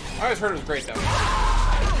 I always heard it was great, though.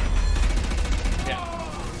 Yeah.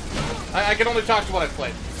 I can only talk to what I've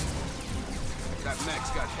played. That mech's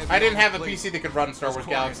got heavy I didn't have a plate. PC that could run Star Wars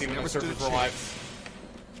Galaxy when the servers were live.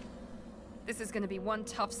 This is gonna be one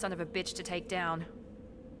tough son of a bitch to take down.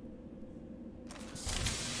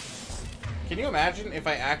 Can you imagine if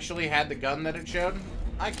I actually had the gun that it showed?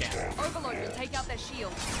 I can't. Overload will take out their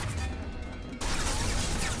shield.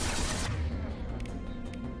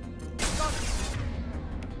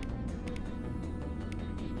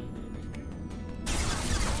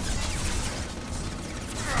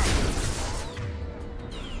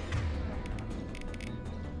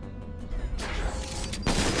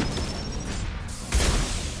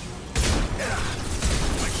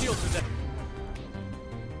 My shields are dead.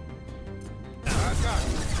 I've got it.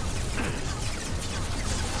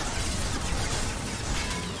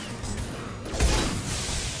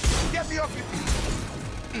 Get me off your feet.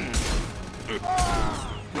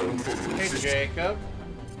 Hey, Jacob.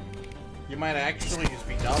 You might actually just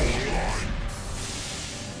be dumb, dude.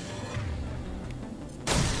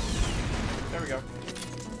 There we go.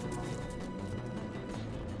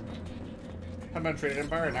 How about Traded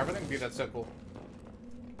Empire and everything? Dude, that's so cool.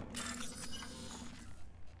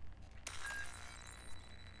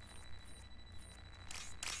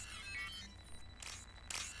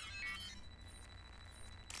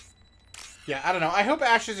 Yeah, I don't know. I hope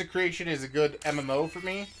Ashes of Creation is a good MMO for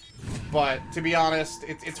me. But, to be honest,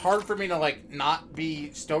 it's hard for me to, like, not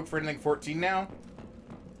be stoked for anything 14 now.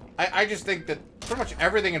 I just think that pretty much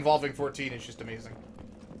everything involving 14 is just amazing.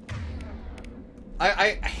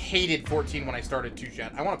 I hated 14 when I started 2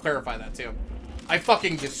 Chat. I want to clarify that, too. I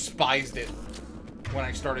fucking despised it when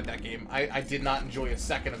I started that game. I did not enjoy a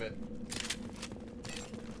second of it.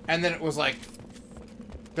 And then it was like...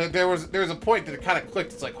 There was a point that it kind of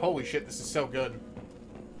clicked. It's like, holy shit, this is so good.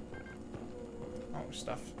 Oh,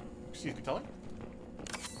 stuff. Excuse me, Tully.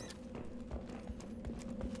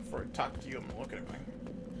 Before I talk to you, I'm gonna look at everything.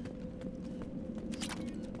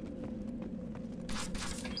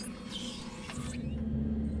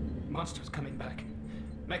 Monsters coming back.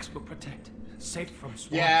 Mechs will protect. Safe from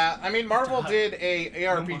swamps. Yeah, I mean, Marvel did a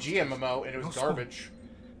ARPG monsters. MMO, and it was No garbage.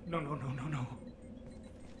 No.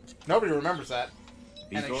 Nobody remembers that.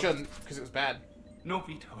 And they Vitor? shouldn't, because it was bad. No,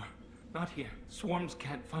 Vitor. Not here. Swarms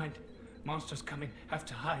can't find. Monsters coming. Have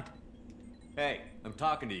to hide. Hey, I'm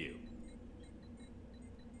talking to you.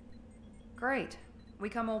 Great. We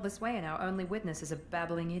come all this way and our only witness is a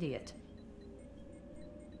babbling idiot.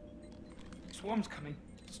 Swarms coming.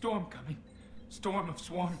 Storm coming. Storm of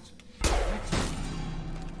swarms.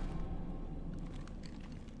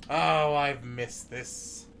 Oh, I've missed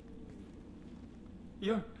this.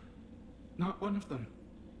 You're not one of them.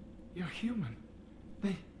 You're human.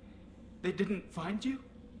 They didn't find you?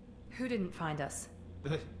 Who didn't find us?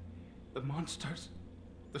 The The monsters,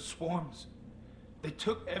 the swarms, they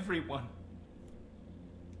took everyone.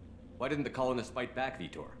 Why didn't the colonists fight back,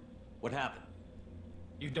 Vitor? What happened?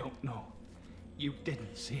 You don't know. You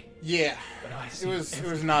didn't see. Yeah, But I it see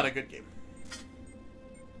was not a good game.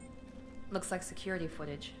 Looks like security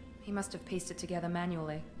footage. He must have pieced it together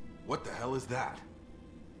manually. What the hell is that?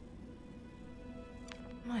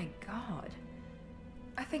 My god.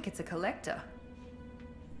 I think it's a collector.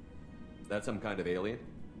 Is that some kind of alien?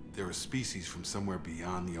 They're a species from somewhere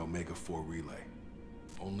beyond the Omega-4 relay.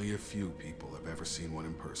 Only a few people have ever seen one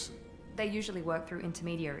in person. They usually work through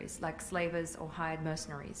intermediaries, like slavers or hired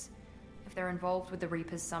mercenaries. If they're involved with the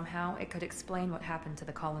Reapers somehow, it could explain what happened to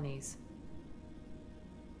the colonies.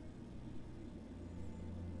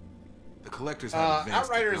 The collectors have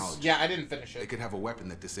advanced Outriders, technology. yeah, I didn't finish it. They could have a weapon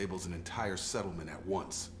that disables an entire settlement at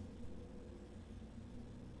once.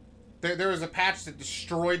 There was a patch that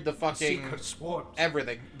destroyed the fucking Secret swarms.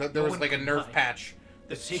 everything. There was like a nerf patch.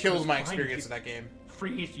 The Killed my find experience you, in that game.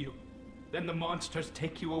 Freeze you. Then the monsters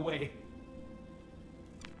take you away.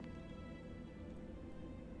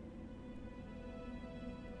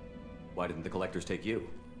 Why didn't the collectors take you?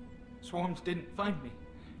 Swarms didn't find me.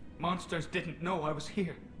 Monsters didn't know I was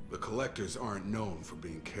here. The collectors aren't known for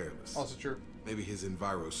being careless. Also true. Maybe his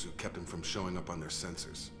enviro suit kept him from showing up on their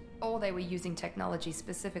sensors. Or they were using technology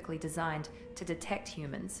specifically designed to detect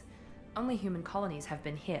humans. Only human colonies have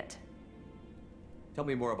been hit. Tell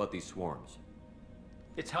me more about these swarms.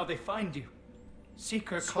 It's how they find you.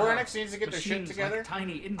 Seeker Square clouds, Enix needs to get their shit machines together. Like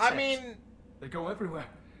tiny insects. I mean, they go everywhere.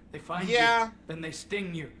 They find yeah, you, then they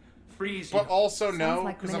sting you, freeze but you. also no,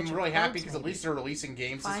 like because I'm miniature really happy probes, because at maybe. least they're releasing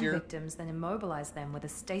games this Find year. victims, then immobilize them with a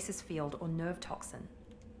stasis field or nerve toxin.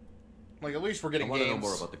 Like at least we're getting I want to know games.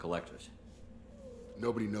 more about the collectors.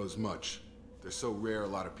 Nobody knows much. They're so rare, a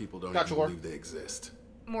lot of people don't Gotcha, even Lord. believe they exist.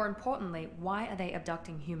 More importantly, why are they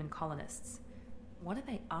abducting human colonists? What are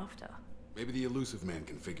they after? Maybe the elusive man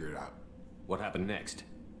can figure it out. What happened next?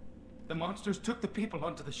 The monsters took the people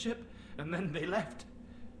onto the ship, and then they left.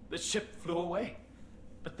 The ship flew away.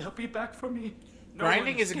 But they'll be back for me. No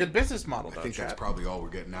Grinding one is a good escaped. business model, I though, think that's chat. probably all we're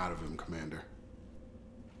getting out of him, Commander.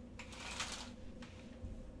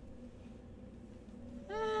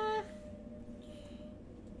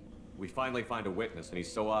 We finally find a witness, and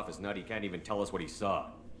he's so off his nut he can't even tell us what he saw.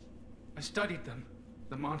 I studied them.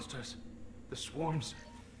 The monsters. The swarms.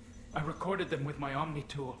 I recorded them with my Omni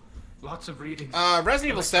tool. Lots of readings. Resident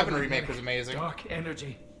Evil 7 remake Electromagnetic, was amazing. Dark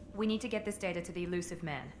energy. We need to get this data to the elusive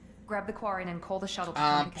man. Grab the quarry and call the shuttle to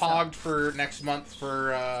come pick us up. Pogged for next month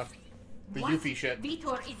for the What? Yuffie shit.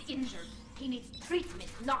 Vitor is injured. He needs treatment,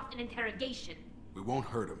 not an interrogation. We won't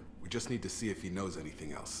hurt him. We just need to see if he knows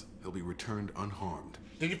anything else. He'll be returned unharmed.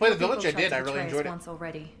 Did you play The People Village? I tried did. to I really betray us enjoyed it. once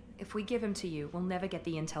already. If we give him to you, we'll never get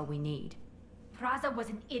the intel we need. Praza was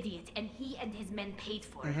an idiot, and he and his men paid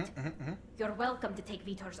for it. You're welcome to take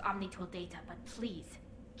Vitor's Omnitool data, but please,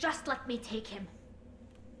 just let me take him.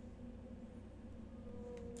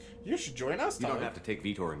 You should join us, You Tyler. don't have to take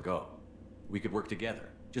Vitor and go. We could work together,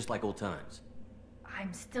 just like old times.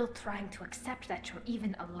 I'm still trying to accept that you're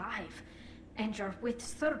even alive, and you're with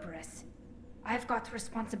Cerberus. I've got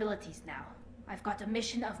responsibilities now. I've got a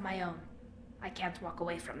mission of my own. I can't walk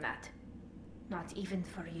away from that. Not even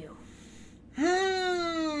for you.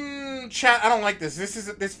 Chat, I don't like this.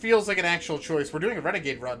 This feels like an actual choice. We're doing a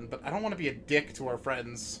Renegade run, but I don't want to be a dick to our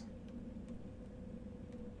friends.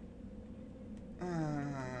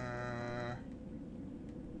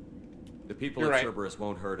 The people You're at right. Cerberus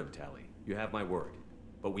won't hurt him, Tally. You have my word.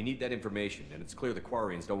 But we need that information, and it's clear the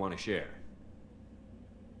Quarians don't want to share.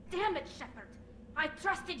 Damn it, Shepard! I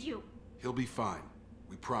trusted you! He'll be fine.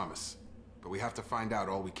 We promise. But we have to find out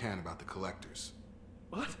all we can about the collectors.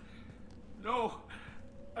 What? No.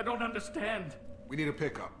 I don't understand. We need a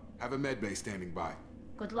pickup. Have a medbay standing by.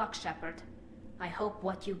 Good luck, Shepard. I hope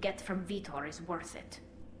what you get from Vitor is worth it.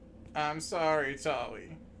 I'm sorry,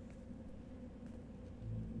 Tali.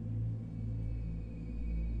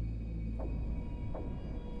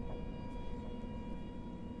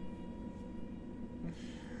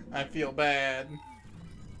 I feel bad.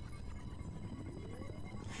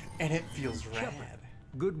 And it feels rad.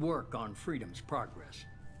 Good work on Freedom's progress.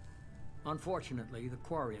 Unfortunately, the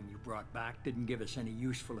Quarium you brought back didn't give us any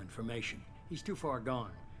useful information. He's too far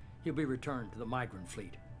gone. He'll be returned to the migrant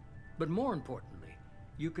fleet. But more importantly,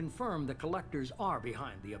 you confirm the collectors are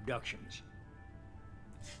behind the abductions.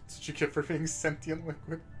 Did you get for being sentient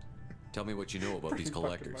liquid? Tell me what you know about these Pretty fucking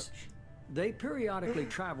collectors. They periodically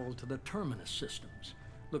travel to the terminus systems,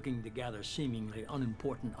 looking to gather seemingly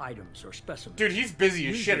unimportant items or specimens. Dude, he's busy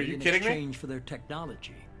as shit. Are usually you in kidding me? exchange for their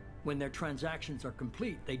technology. When their transactions are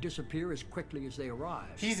complete, they disappear as quickly as they arrive.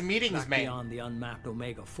 He's meetings, back man. Beyond the unmapped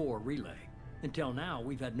Omega-4 relay. Until now,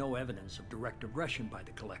 we've had no evidence of direct aggression by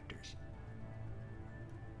the Collectors.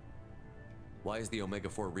 Why is the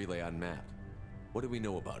Omega-4 relay unmapped? What do we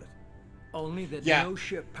know about it? Only that no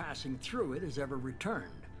ship passing through it has ever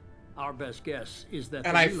returned. Our best guess is that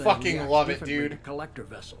and the I relay fucking love it, differently dude. to collector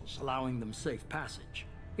vessels, allowing them safe passage.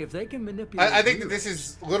 If they can manipulate, I think that this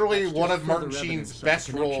is literally that's one just of Martin further Sheen's evidence of best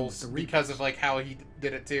the connection roles with the because of like how he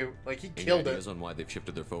did it too. Like he Any killed it. ideas on why they've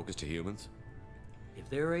shifted their focus to humans? If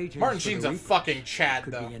they're agents Martin for the Sheen's a Reapers, fucking Chad,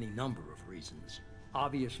 could though. be any number of reasons.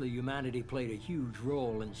 Obviously, humanity played a huge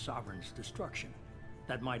role in Sovereign's destruction.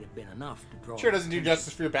 That might have been enough to draw. Sure doesn't do attention.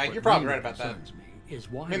 justice for your back. What You're probably really right about that. concerns me is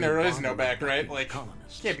why I mean, they there is bother no back, right? abducting Like,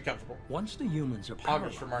 colonists. you can't be comfortable. Once the humans are Obvious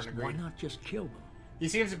paralyzed, for Martin to why agree. not just kill them? He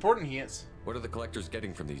seems important. He is. What are the Collectors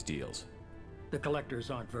getting from these deals? The Collectors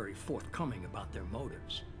aren't very forthcoming about their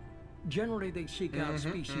motives. Generally, they seek out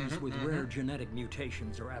species with rare genetic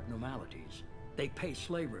mutations or abnormalities. They pay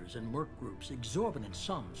slavers and merc groups exorbitant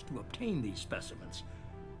sums to obtain these specimens,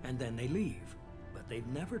 and then they leave. But they've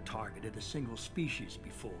never targeted a single species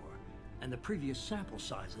before, and the previous sample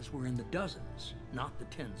sizes were in the dozens, not the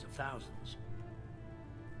tens of thousands.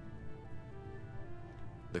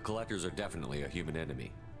 The Collectors are definitely a human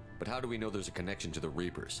enemy. But how do we know there's a connection to the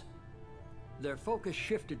Reapers? Their focus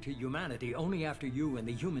shifted to humanity only after you and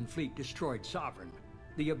the human fleet destroyed Sovereign.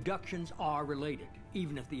 The abductions are related,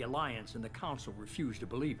 even if the Alliance and the Council refuse to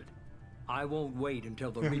believe it. I won't wait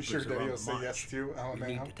until the I'm Reapers sure are Daddy on will the say march. yes to Alan We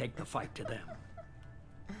need now. to take the fight to them.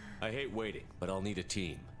 I hate waiting, but I'll need a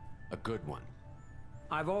team. A good one.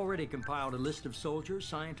 I've already compiled a list of soldiers,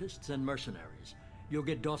 scientists, and mercenaries. You'll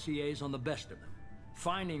get dossiers on the best of them.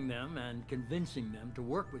 Finding them and convincing them to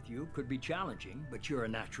work with you could be challenging, but you're a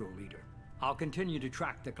natural leader. I'll continue to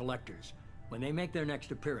track the Collectors. When they make their next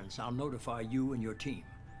appearance, I'll notify you and your team.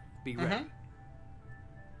 Be ready.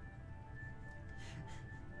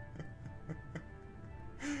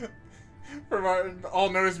 From all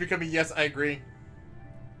notice becoming yes, I agree.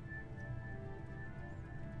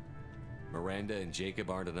 Miranda and Jacob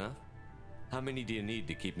aren't enough? How many do you need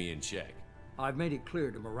to keep me in check? I've made it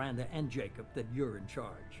clear to Miranda and Jacob that you're in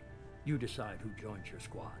charge. You decide who joins your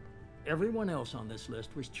squad. Everyone else on this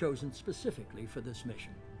list was chosen specifically for this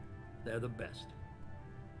mission. They're the best.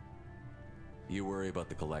 You worry about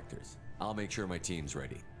the Collectors. I'll make sure my team's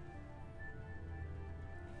ready.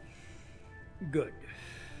 Good.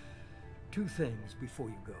 2 things before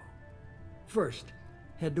you go. First,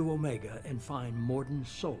 head to Omega and find Morden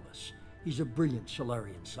Solus. He's a brilliant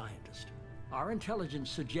Solarian scientist. Our intelligence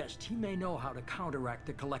suggests he may know how to counteract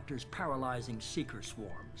the Collector's paralyzing Seeker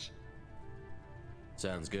swarms.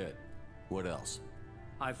 Sounds good. What else?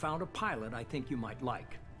 I found a pilot I think you might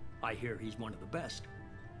like. I hear he's one of the best.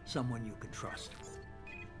 Someone you can trust.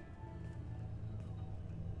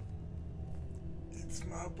 It's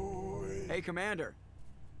my boy. Hey, Commander.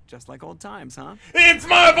 Just like old times, huh? It's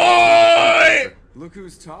my boy! Look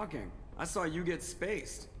who's talking. I saw you get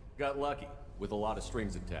spaced. Got lucky, with a lot of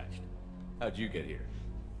strings attached. How'd you get here?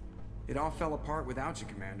 It all fell apart without you,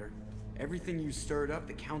 Commander. Everything you stirred up,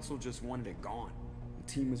 the Council just wanted it gone.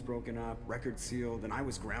 The team was broken up, record sealed, and I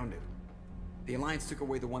was grounded. The Alliance took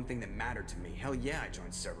away the one thing that mattered to me. Hell yeah, I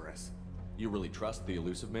joined Cerberus. You really trust the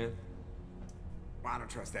elusive man? Well, I don't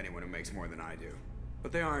trust anyone who makes more than I do.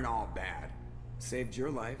 But they aren't all bad. Saved your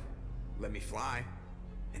life, let me fly,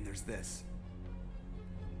 and there's this.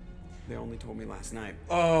 They only told me last night.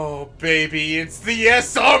 Oh, baby, it's the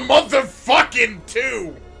SR motherfucking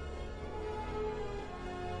 2!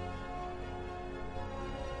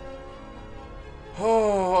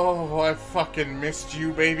 Oh, I fucking missed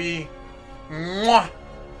you, baby. Mwah!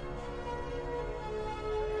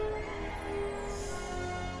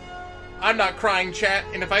 I'm not crying, chat,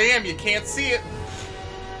 and if I am, you can't see it.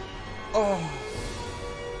 Oh.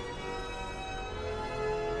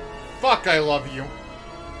 Fuck, I love you.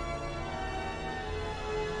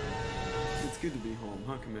 It's good to be home,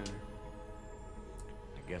 huh, Commander?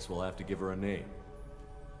 I guess we'll have to give her a name.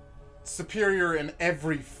 Superior in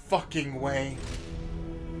every fucking way.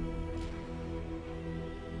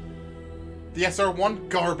 The SR1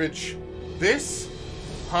 garbage. This?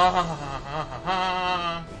 Ha ha ha ha ha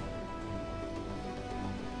ha.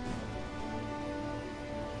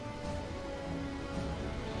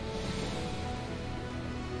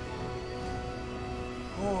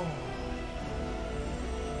 Oh.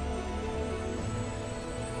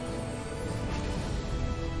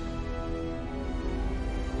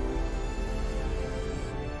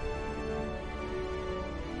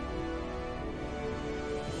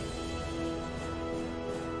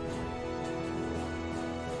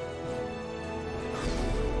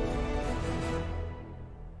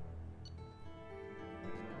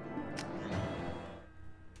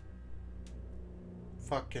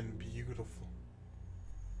 fucking beautiful.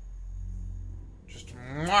 Just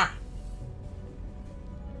mwah.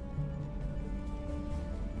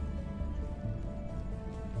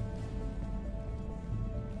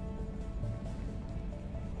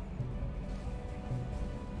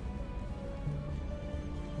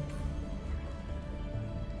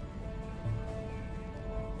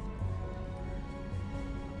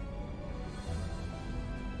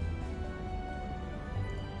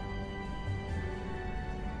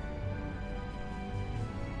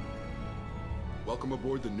 Welcome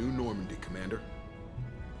aboard the New Normandy, Commander.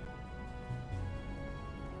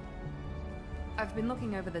 I've been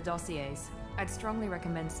looking over the dossiers. I'd strongly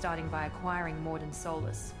recommend starting by acquiring Morden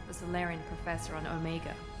Solus, the Solarian professor on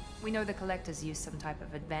Omega. We know the Collectors use some type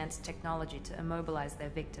of advanced technology to immobilize their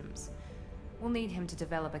victims. We'll need him to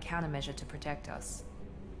develop a countermeasure to protect us.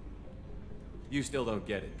 You still don't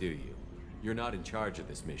get it, do you? You're not in charge of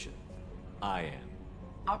this mission. I am.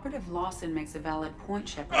 Operative Lawson makes a valid point,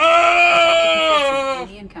 Shepard.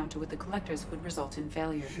 Any encounter with the Collectors would result in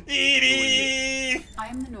failure. Edie! I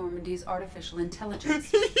am the Normandy's artificial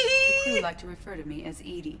intelligence. The crew like to refer to me as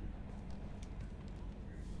Edie.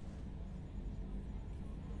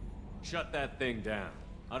 Shut that thing down.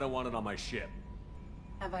 I don't want it on my ship.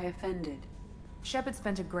 Have I offended? Shepard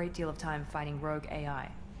spent a great deal of time fighting rogue AI.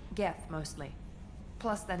 Geth, mostly.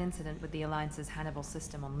 Plus that incident with the Alliance's Hannibal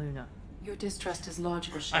system on Luna. Your distrust is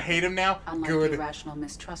logical, Shepard. I hate him now. Unlike Good. the irrational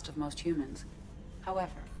mistrust of most humans.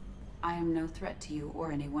 However, I am no threat to you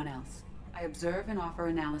or anyone else. I observe and offer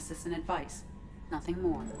analysis and advice. Nothing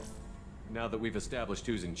more. Now that we've established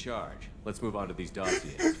who's in charge, let's move on to these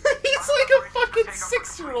dossiers. He's like a fucking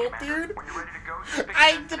 6-year-old, dude.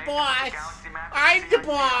 I'm the boss. I'm the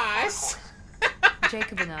boss.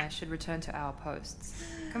 Jacob and I should return to our posts.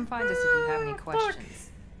 Come find us if you have any questions.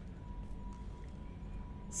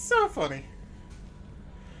 So funny.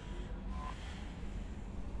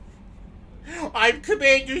 I'm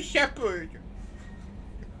Commander Shepard.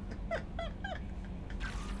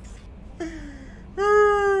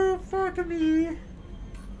 Oh, fuck me.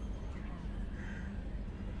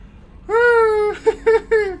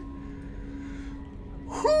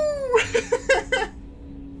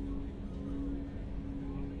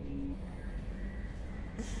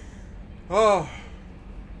 Oh.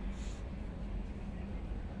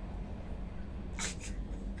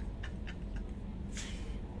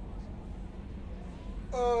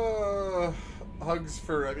 Hugs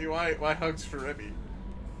for Remy. Why hugs for Remy?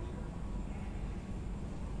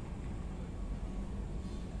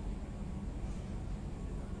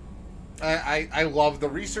 I love the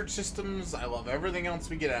research systems. I love everything else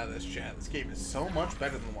we get out of this chat. This game is so much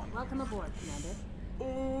better than one. Welcome aboard, Commander.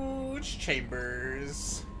 Ooh, it's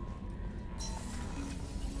Chambers.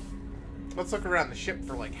 Let's look around the ship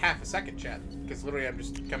for like half a second, chat. Because literally I'm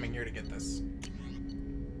just coming here to get this.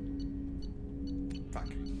 Fuck.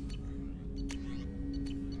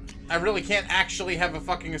 I really can't actually have a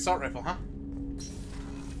fucking assault rifle, huh?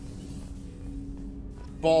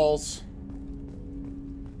 Balls.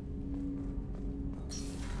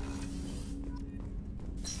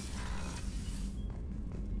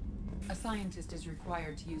 A scientist is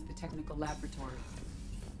required to use the technical laboratory.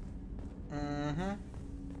 Mm-hmm.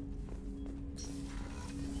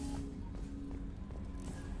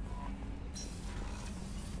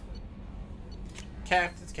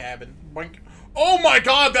 Captain's cabin. Boink. Oh my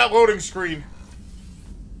god, that loading screen!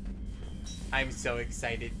 I'm so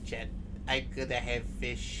excited, chat. I'm gonna have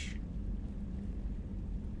fish.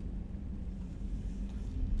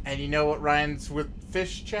 And you know what rhymes with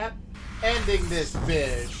fish, chat? Ending this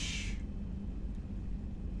fish.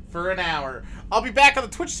 For an hour. I'll be back on the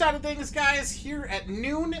Twitch side of things, guys, here at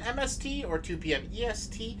noon MST or 2 p.m.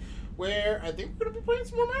 EST, where I think we're gonna be playing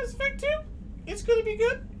some more Mass Effect 2. It's gonna be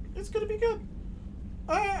good. It's gonna be good.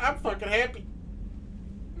 I'm fucking happy.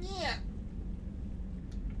 Yeah.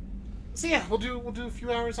 So yeah, we'll do a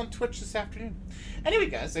few hours on Twitch this afternoon. Anyway,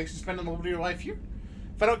 guys, thanks for spending a little bit of your life here.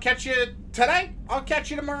 If I don't catch you today, I'll catch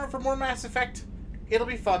you tomorrow for more Mass Effect. It'll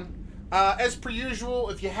be fun. As per usual,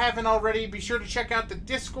 if you haven't already, be sure to check out the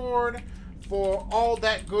Discord for all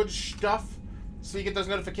that good stuff, so you get those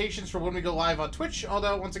notifications for when we go live on Twitch.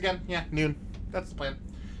 Although, once again, yeah, noon. That's the plan.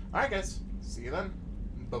 All right, guys. See you then.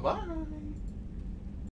 Bye-bye.